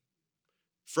spoken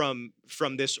from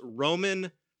this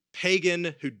Roman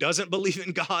pagan who doesn't believe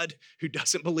in God, who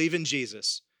doesn't believe in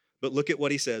Jesus. But look at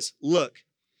what he says. Look,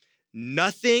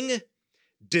 nothing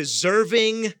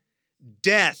deserving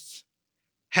death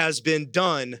has been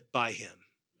done by him.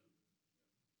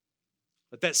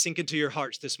 Let that sink into your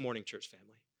hearts this morning, church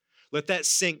family. Let that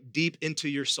sink deep into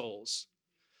your souls,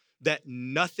 that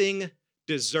nothing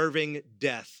deserving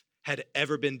death had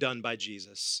ever been done by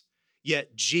Jesus.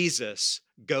 Yet Jesus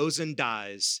goes and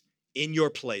dies in your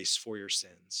place for your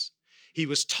sins. He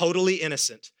was totally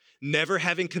innocent, never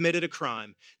having committed a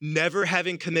crime, never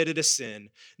having committed a sin,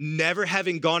 never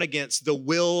having gone against the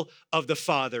will of the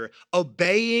Father,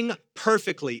 obeying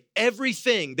perfectly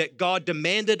everything that God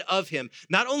demanded of him,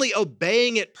 not only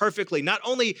obeying it perfectly, not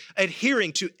only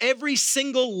adhering to every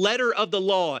single letter of the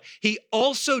law, he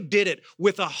also did it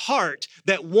with a heart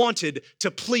that wanted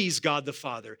to please God the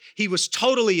Father. He was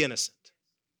totally innocent.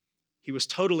 He was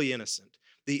totally innocent.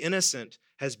 The innocent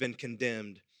has been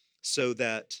condemned so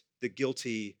that the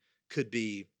guilty could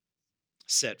be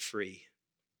set free.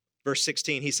 Verse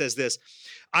 16, he says this,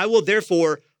 I will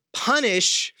therefore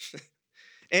punish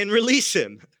and release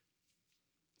him.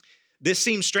 This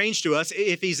seems strange to us.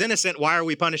 If he's innocent, why are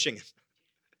we punishing him?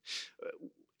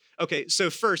 Okay, so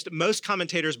first, most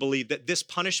commentators believe that this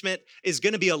punishment is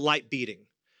going to be a light beating,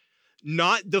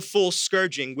 not the full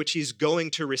scourging which he's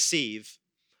going to receive.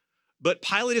 But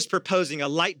Pilate is proposing a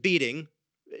light beating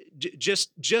just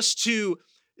to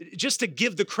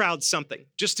give the crowd something,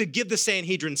 just to give the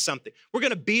Sanhedrin something. We're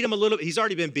going to beat him a little bit. He's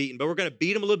already been beaten, but we're going to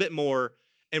beat him a little bit more,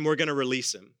 and we're going to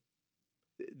release him.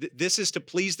 This is to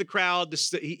please the crowd.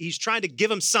 He's trying to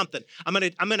give them something. I'm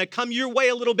going to come your way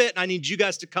a little bit, and I need you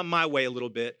guys to come my way a little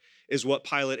bit, is what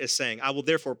Pilate is saying. I will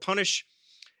therefore punish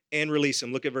and release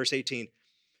him. Look at verse 18.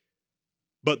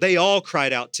 But they all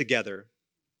cried out together,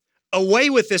 away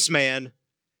with this man.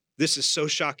 This is so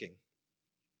shocking.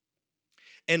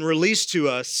 And release to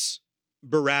us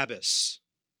Barabbas.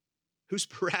 Who's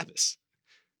Barabbas?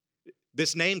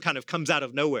 This name kind of comes out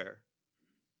of nowhere.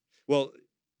 Well,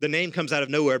 the name comes out of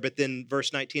nowhere, but then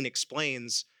verse 19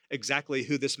 explains exactly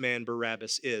who this man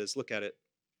Barabbas is. Look at it.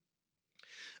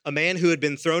 A man who had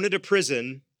been thrown into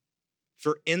prison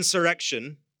for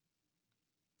insurrection,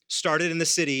 started in the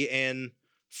city, and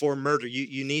for murder.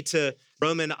 You need to,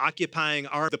 Roman occupying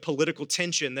the political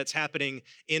tension that's happening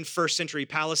in first century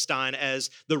Palestine as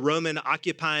the Roman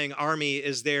occupying army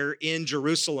is there in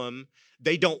Jerusalem.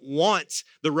 They don't want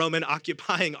the Roman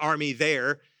occupying army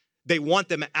there. They want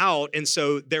them out. And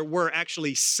so there were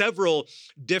actually several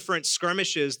different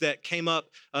skirmishes that came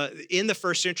up in the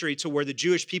first century to where the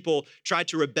Jewish people tried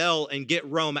to rebel and get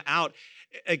Rome out.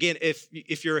 Again,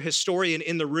 if you're a historian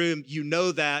in the room, you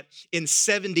know that in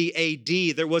 70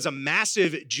 AD, there was a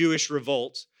massive Jewish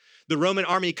revolt. The Roman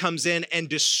army comes in and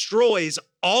destroys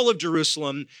all of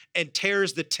Jerusalem and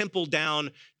tears the temple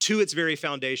down to its very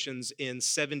foundations in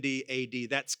 70 AD.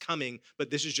 That's coming, but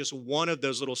this is just one of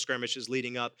those little skirmishes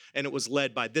leading up, and it was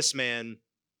led by this man,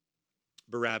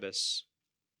 Barabbas.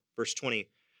 Verse 20,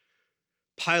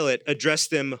 Pilate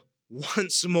addressed them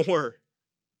once more,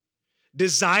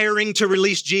 desiring to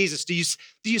release Jesus. Do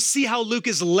you see how Luke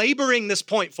is laboring this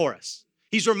point for us?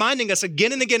 He's reminding us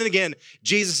again and again and again,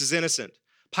 Jesus is innocent.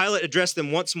 Pilate addressed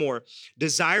them once more,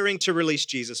 desiring to release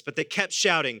Jesus, but they kept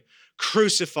shouting,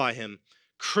 crucify him,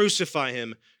 crucify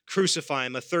him, crucify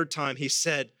him. A third time he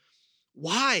said,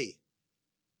 why?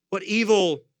 What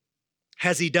evil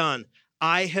has he done?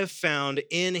 I have found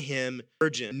in him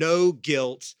no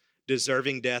guilt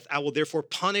deserving death. I will therefore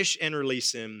punish and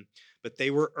release him. But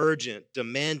they were urgent,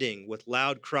 demanding with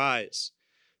loud cries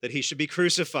that he should be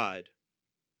crucified.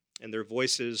 And their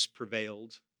voices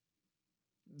prevailed.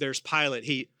 There's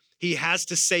Pilate. He has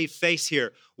to save face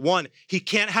here. One, he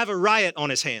can't have a riot on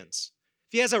his hands.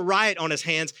 If he has a riot on his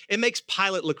hands, it makes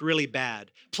Pilate look really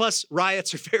bad. Plus,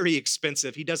 riots are very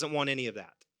expensive. He doesn't want any of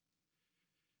that.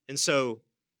 And so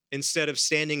instead of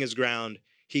standing his ground,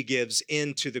 he gives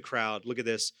in to the crowd. Look at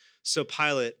this. So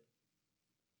Pilate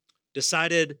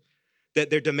decided that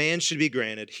their demand should be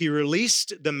granted. He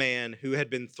released the man who had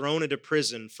been thrown into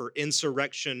prison for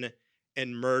insurrection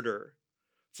and murder,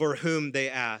 for whom they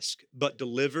asked, but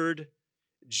delivered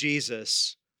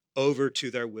Jesus over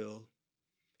to their will.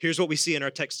 Here's what we see in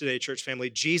our text today, church family.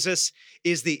 Jesus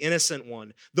is the innocent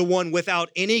one, the one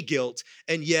without any guilt,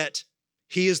 and yet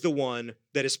he is the one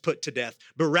that is put to death.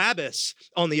 Barabbas,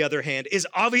 on the other hand, is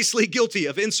obviously guilty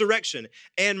of insurrection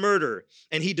and murder,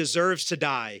 and he deserves to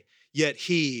die, yet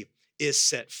he is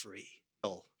set free.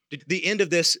 The end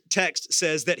of this text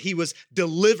says that he was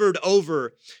delivered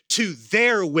over to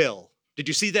their will. Did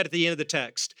you see that at the end of the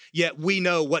text? Yet we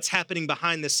know what's happening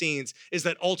behind the scenes is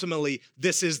that ultimately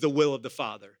this is the will of the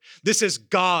Father. This is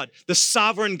God, the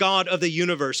sovereign God of the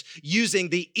universe, using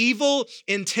the evil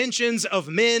intentions of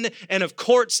men and of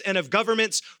courts and of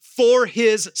governments for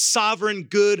his sovereign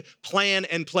good plan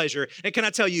and pleasure. And can I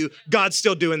tell you, God's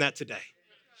still doing that today.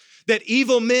 That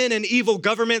evil men and evil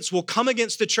governments will come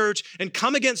against the church and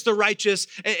come against the righteous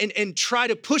and try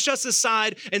to push us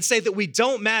aside and say that we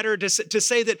don't matter, to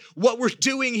say that what we're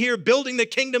doing here, building the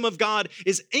kingdom of God,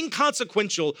 is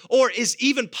inconsequential or is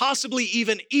even possibly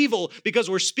even evil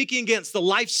because we're speaking against the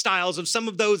lifestyles of some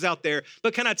of those out there.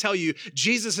 But can I tell you,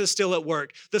 Jesus is still at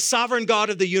work. The sovereign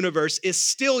God of the universe is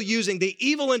still using the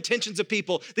evil intentions of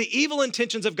people, the evil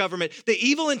intentions of government, the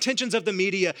evil intentions of the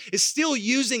media, is still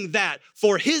using that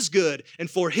for his good and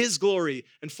for his glory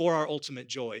and for our ultimate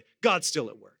joy. God's still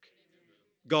at work.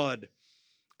 God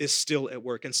is still at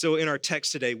work. And so in our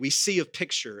text today, we see a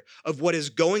picture of what is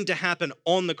going to happen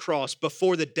on the cross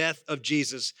before the death of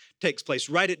Jesus takes place.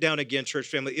 Write it down again, church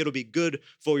family. It'll be good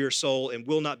for your soul and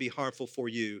will not be harmful for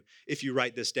you if you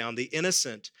write this down. The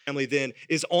innocent family then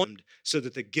is on so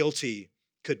that the guilty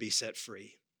could be set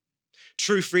free.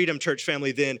 True freedom, church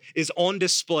family, then, is on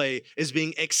display, is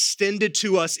being extended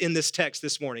to us in this text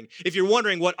this morning. If you're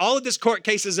wondering what all of this court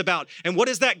case is about, and what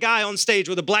is that guy on stage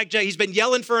with a blackjack, he's been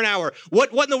yelling for an hour,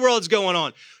 what in the world is going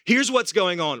on? Here's what's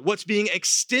going on. What's being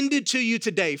extended to you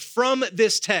today from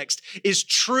this text is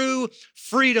true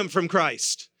freedom from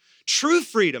Christ. True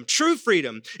freedom, true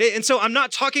freedom. And so I'm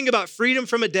not talking about freedom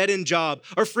from a dead-end job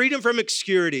or freedom from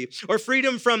obscurity or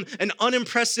freedom from an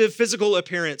unimpressive physical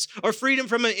appearance or freedom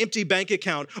from an empty bank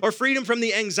account or freedom from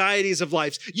the anxieties of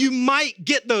life. You might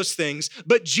get those things,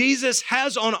 but Jesus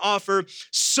has on offer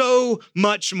so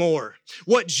much more.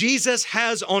 What Jesus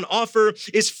has on offer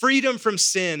is freedom from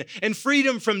sin and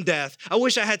freedom from death. I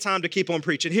wish I had time to keep on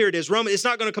preaching. Here it is. It's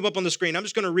not going to come up on the screen. I'm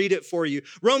just going to read it for you.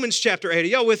 Romans chapter 8. Are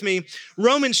y'all with me?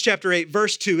 Romans chapter 8,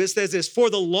 verse 2, it says this: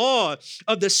 "For the law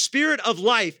of the Spirit of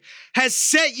life has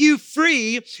set you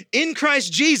free in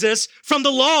Christ Jesus from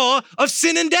the law of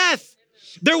sin and death."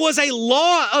 There was a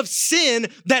law of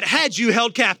sin that had you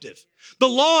held captive. The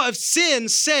law of sin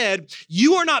said,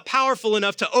 you are not powerful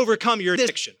enough to overcome your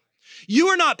addiction. You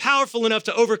are not powerful enough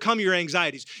to overcome your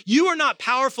anxieties. You are not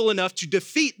powerful enough to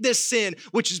defeat this sin,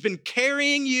 which has been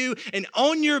carrying you, and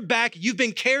on your back, you've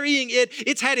been carrying it.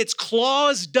 It's had its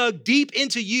claws dug deep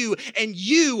into you, and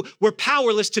you were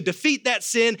powerless to defeat that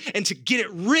sin and to get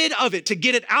rid of it, to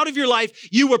get it out of your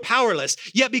life. You were powerless.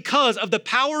 Yet because of the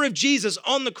power of Jesus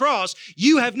on the cross,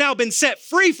 you have now been set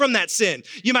free from that sin.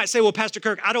 You might say, well, Pastor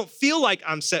Kirk, I don't feel like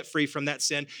I'm set free from that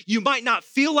sin. You might not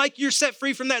feel like you're set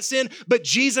free from that sin, but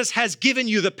Jesus has given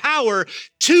you the power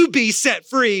to be set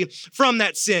free from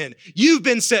that sin. You've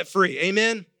been set free.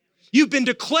 Amen. You've been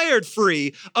declared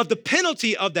free of the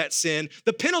penalty of that sin.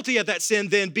 The penalty of that sin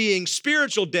then being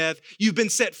spiritual death. You've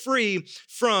been set free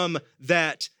from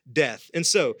that death. And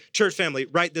so, church family,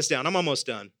 write this down. I'm almost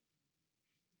done.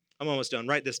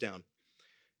 Write this down.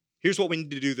 Here's what we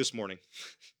need to do this morning.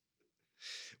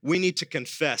 We need to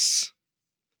confess.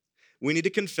 We need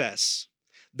to confess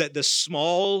that the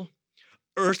small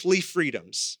earthly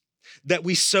freedoms that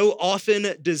we so often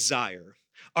desire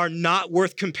are not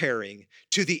worth comparing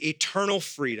to the eternal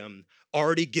freedom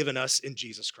already given us in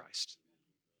Jesus Christ.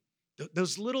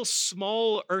 Those little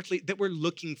small earthly that we're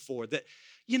looking for, that,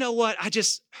 you know what,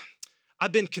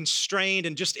 I've been constrained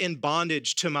and just in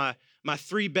bondage to my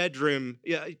 3-bedroom,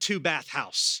 2-bath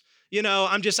house. You know,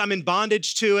 I'm in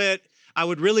bondage to it. I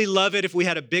would really love it if we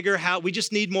had a bigger house. We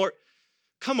just need more.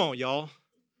 Come on, y'all.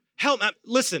 Help.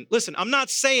 Listen, I'm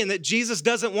not saying that Jesus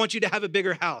doesn't want you to have a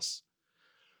bigger house.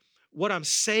 What I'm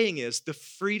saying is the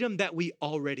freedom that we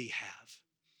already have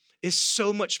is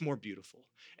so much more beautiful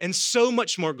and so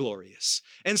much more glorious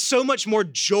and so much more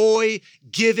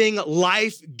joy-giving,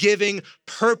 life-giving,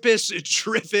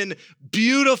 purpose-driven,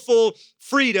 beautiful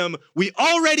freedom. We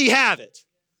already have it.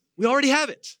 We already have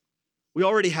it. We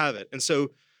already have it. And so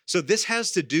this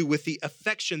has to do with the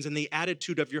affections and the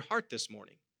attitude of your heart this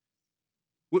morning.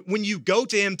 When you go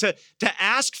to him to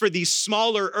ask for these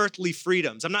smaller earthly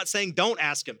freedoms, I'm not saying don't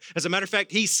ask him. As a matter of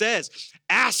fact, he says,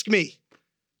 ask me.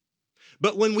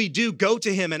 But when we do go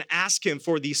to him and ask him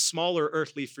for these smaller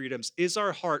earthly freedoms, is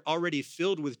our heart already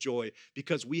filled with joy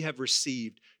because we have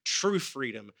received true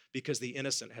freedom because the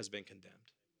innocent has been condemned?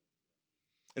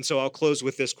 And so I'll close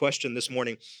with this question this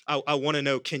morning. I want to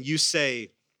know, can you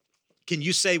say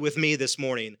with me this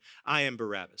morning, I am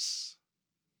Barabbas?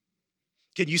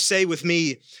 Can you say with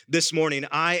me this morning,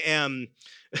 I am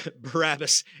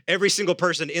Barabbas? Every single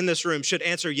person in this room should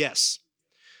answer yes.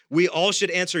 We all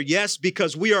should answer yes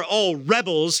because we are all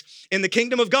rebels in the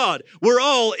kingdom of God. We're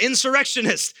all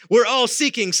insurrectionists. We're all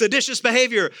seeking seditious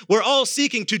behavior. We're all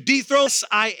seeking to dethrone.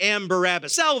 I am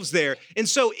Barabbas. Selves there. And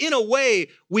so in a way,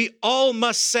 we all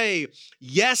must say,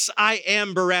 yes, I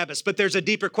am Barabbas. But there's a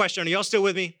deeper question. Are y'all still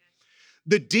with me?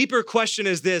 The deeper question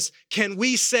is this: can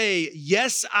we say,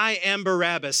 yes, I am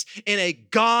Barabbas in a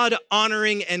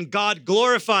God-honoring and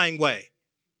God-glorifying way?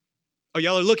 Oh,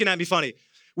 y'all are looking at me funny.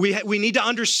 We need to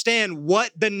understand what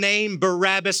the name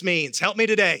Barabbas means. Help me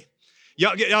today.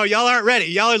 Y'all aren't ready.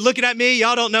 Y'all are looking at me.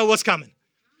 Y'all don't know what's coming.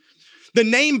 The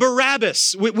name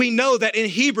Barabbas, we know that in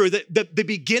Hebrew, the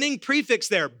beginning prefix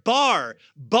there, bar,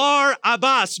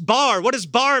 Abbas, bar. What does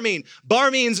bar mean?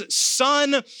 Bar means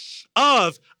son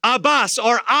of. Abbas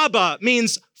or Abba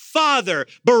means father.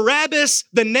 Barabbas,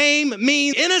 the name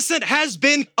means innocent has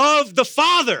been of the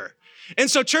Father. And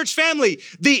so, church family,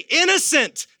 the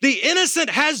innocent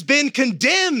has been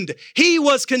condemned. He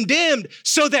was condemned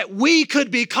so that we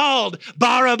could be called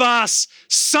Barabbas,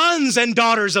 sons and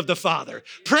daughters of the Father.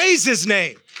 Praise his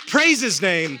name. Praise his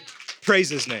name. Praise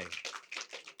his name.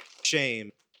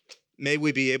 Shame. May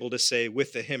we be able to say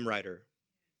with the hymn writer,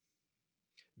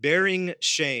 bearing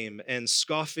shame and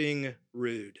scoffing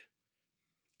rude,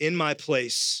 in my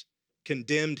place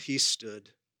condemned he stood,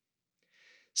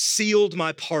 sealed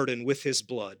my pardon with his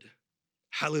blood.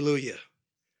 Hallelujah.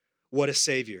 What a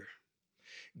Savior.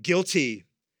 Guilty,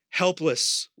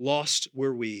 helpless, lost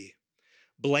were we.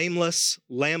 Blameless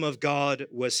Lamb of God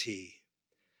was he,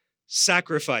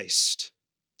 sacrificed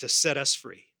to set us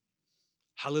free.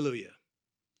 Hallelujah.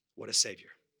 What a Savior.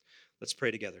 Let's pray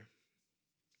together.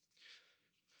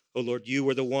 Oh Lord, you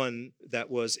were the one that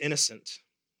was innocent,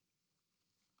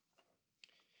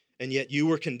 and yet you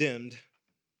were condemned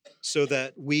so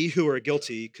that we who are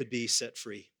guilty could be set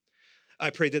free. I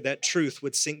pray that that truth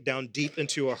would sink down deep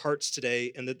into our hearts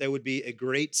today, and that there would be a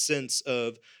great sense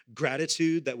of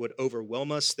gratitude that would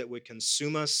overwhelm us, that would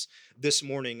consume us this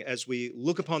morning as we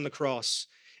look upon the cross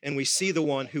and we see the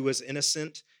one who was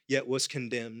innocent yet was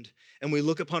condemned. And we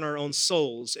look upon our own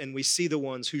souls and we see the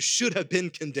ones who should have been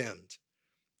condemned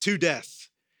to death,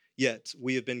 yet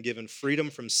we have been given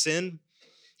freedom from sin,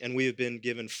 and we have been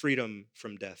given freedom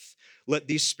from death. Let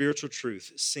these spiritual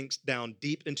truths sink down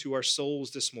deep into our souls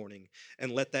this morning,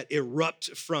 and let that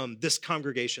erupt from this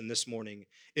congregation this morning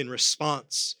in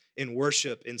response, in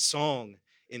worship, in song,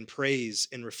 in praise,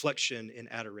 in reflection, in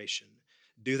adoration.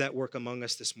 Do that work among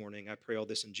us this morning. I pray all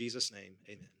this in Jesus' name.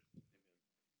 Amen.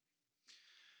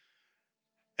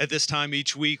 At this time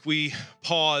each week, we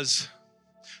pause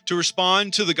to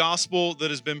respond to the gospel that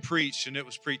has been preached, and it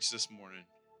was preached this morning.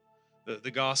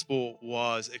 The gospel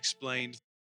was explained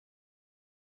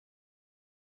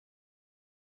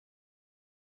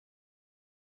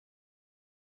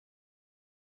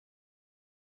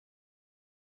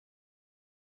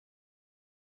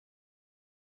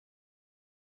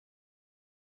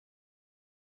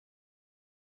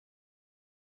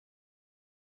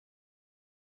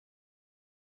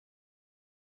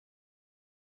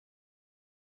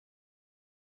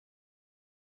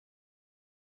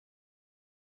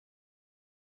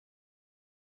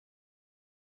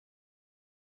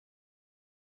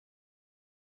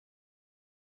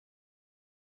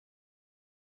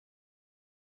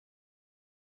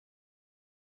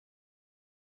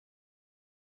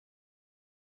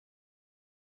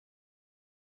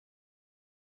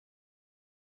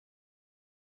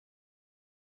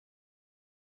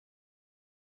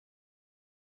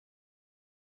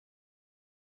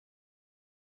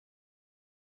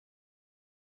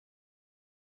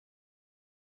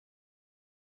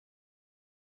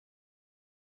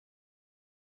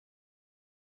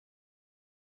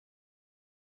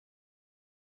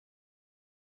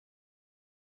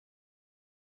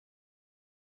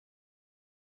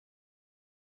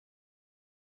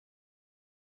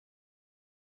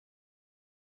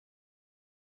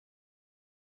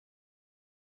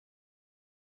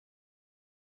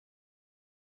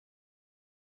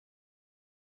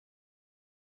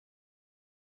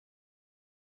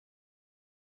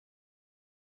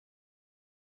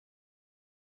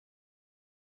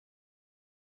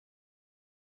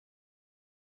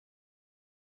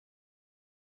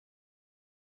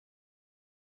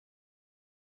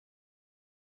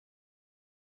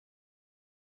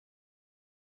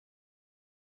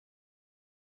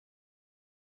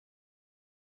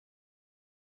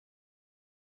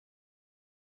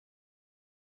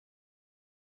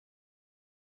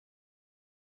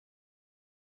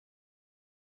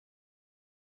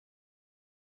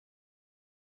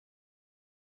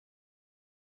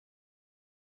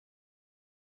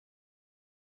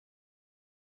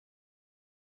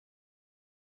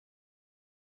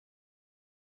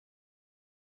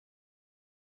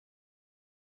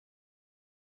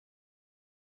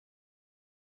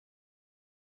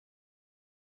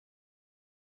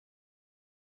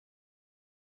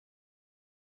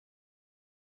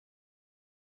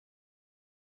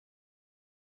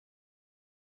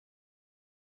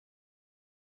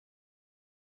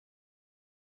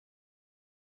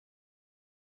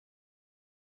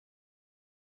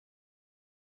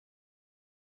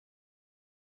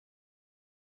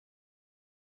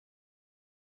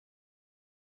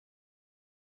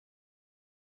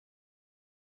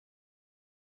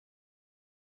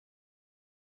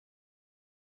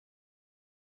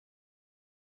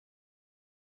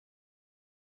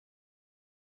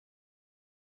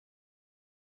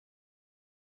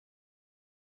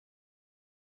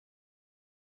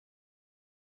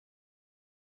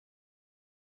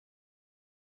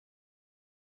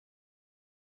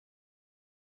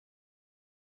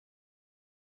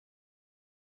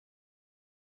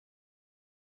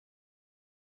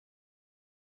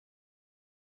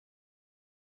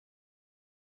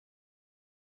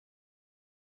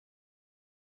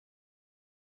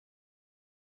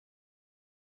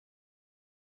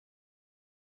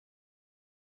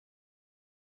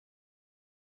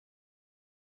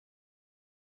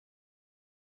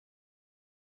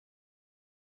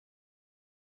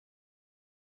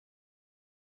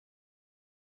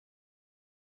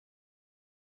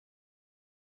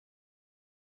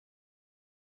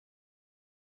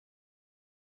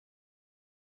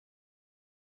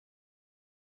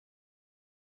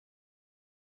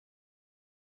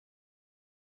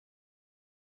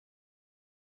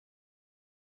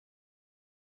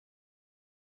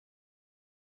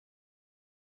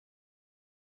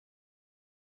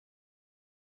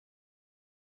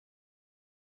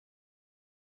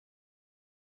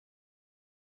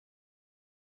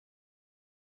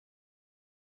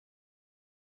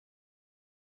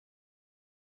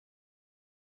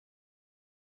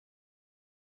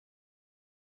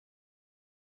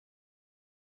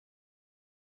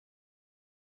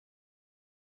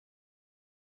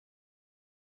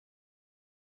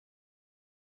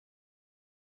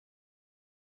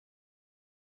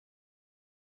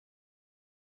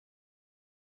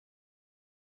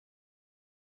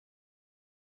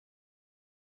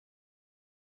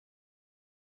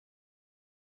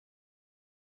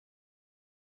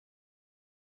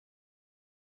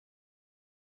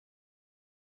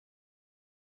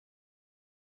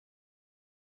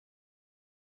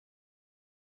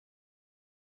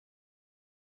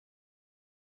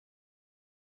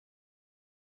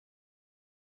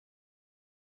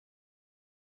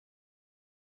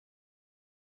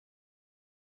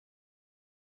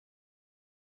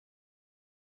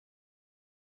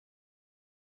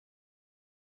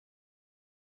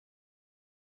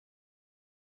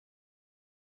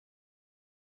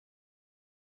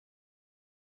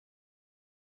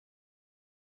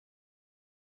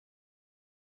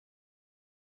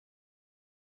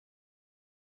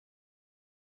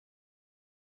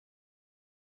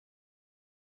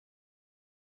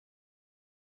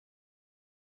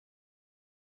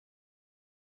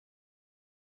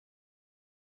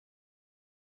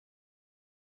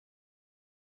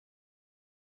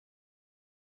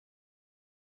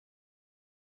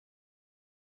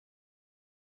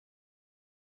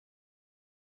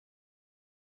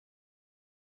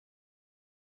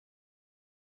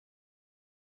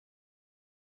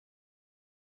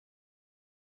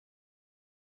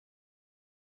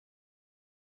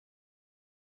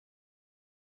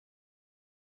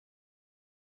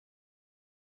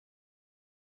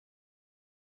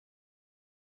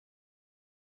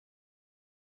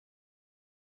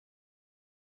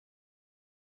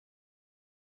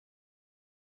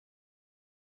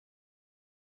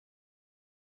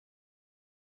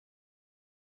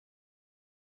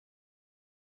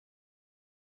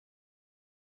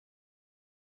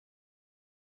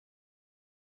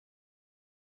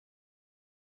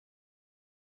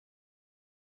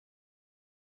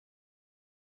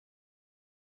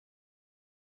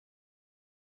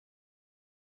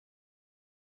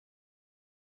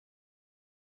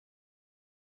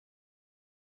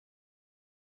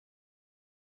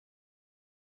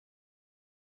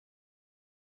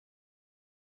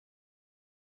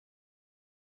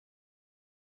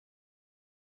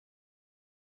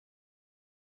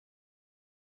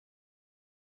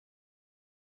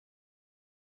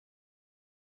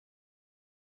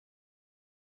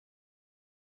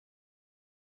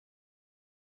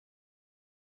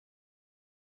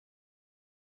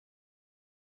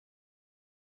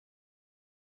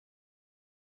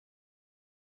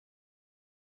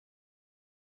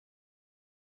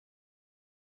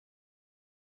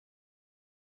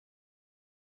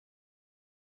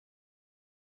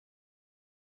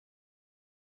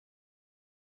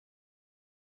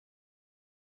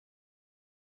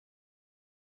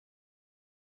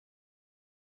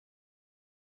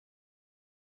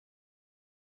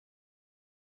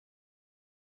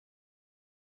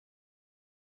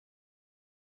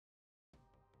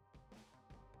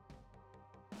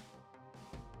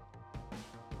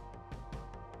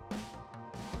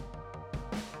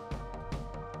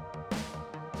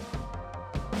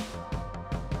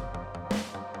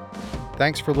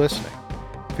Thanks for listening.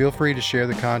 Feel free to share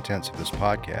the contents of this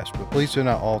podcast, but please do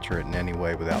not alter it in any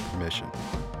way without permission.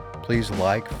 Please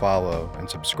like, follow, and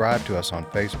subscribe to us on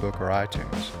Facebook or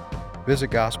iTunes.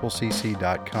 Visit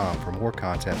gospelcc.com for more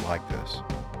content like this.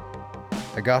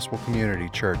 At Gospel Community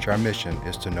Church, our mission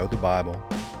is to know the Bible,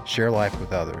 share life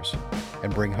with others,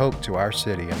 and bring hope to our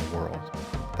city and the world.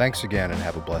 Thanks again and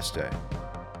have a blessed day.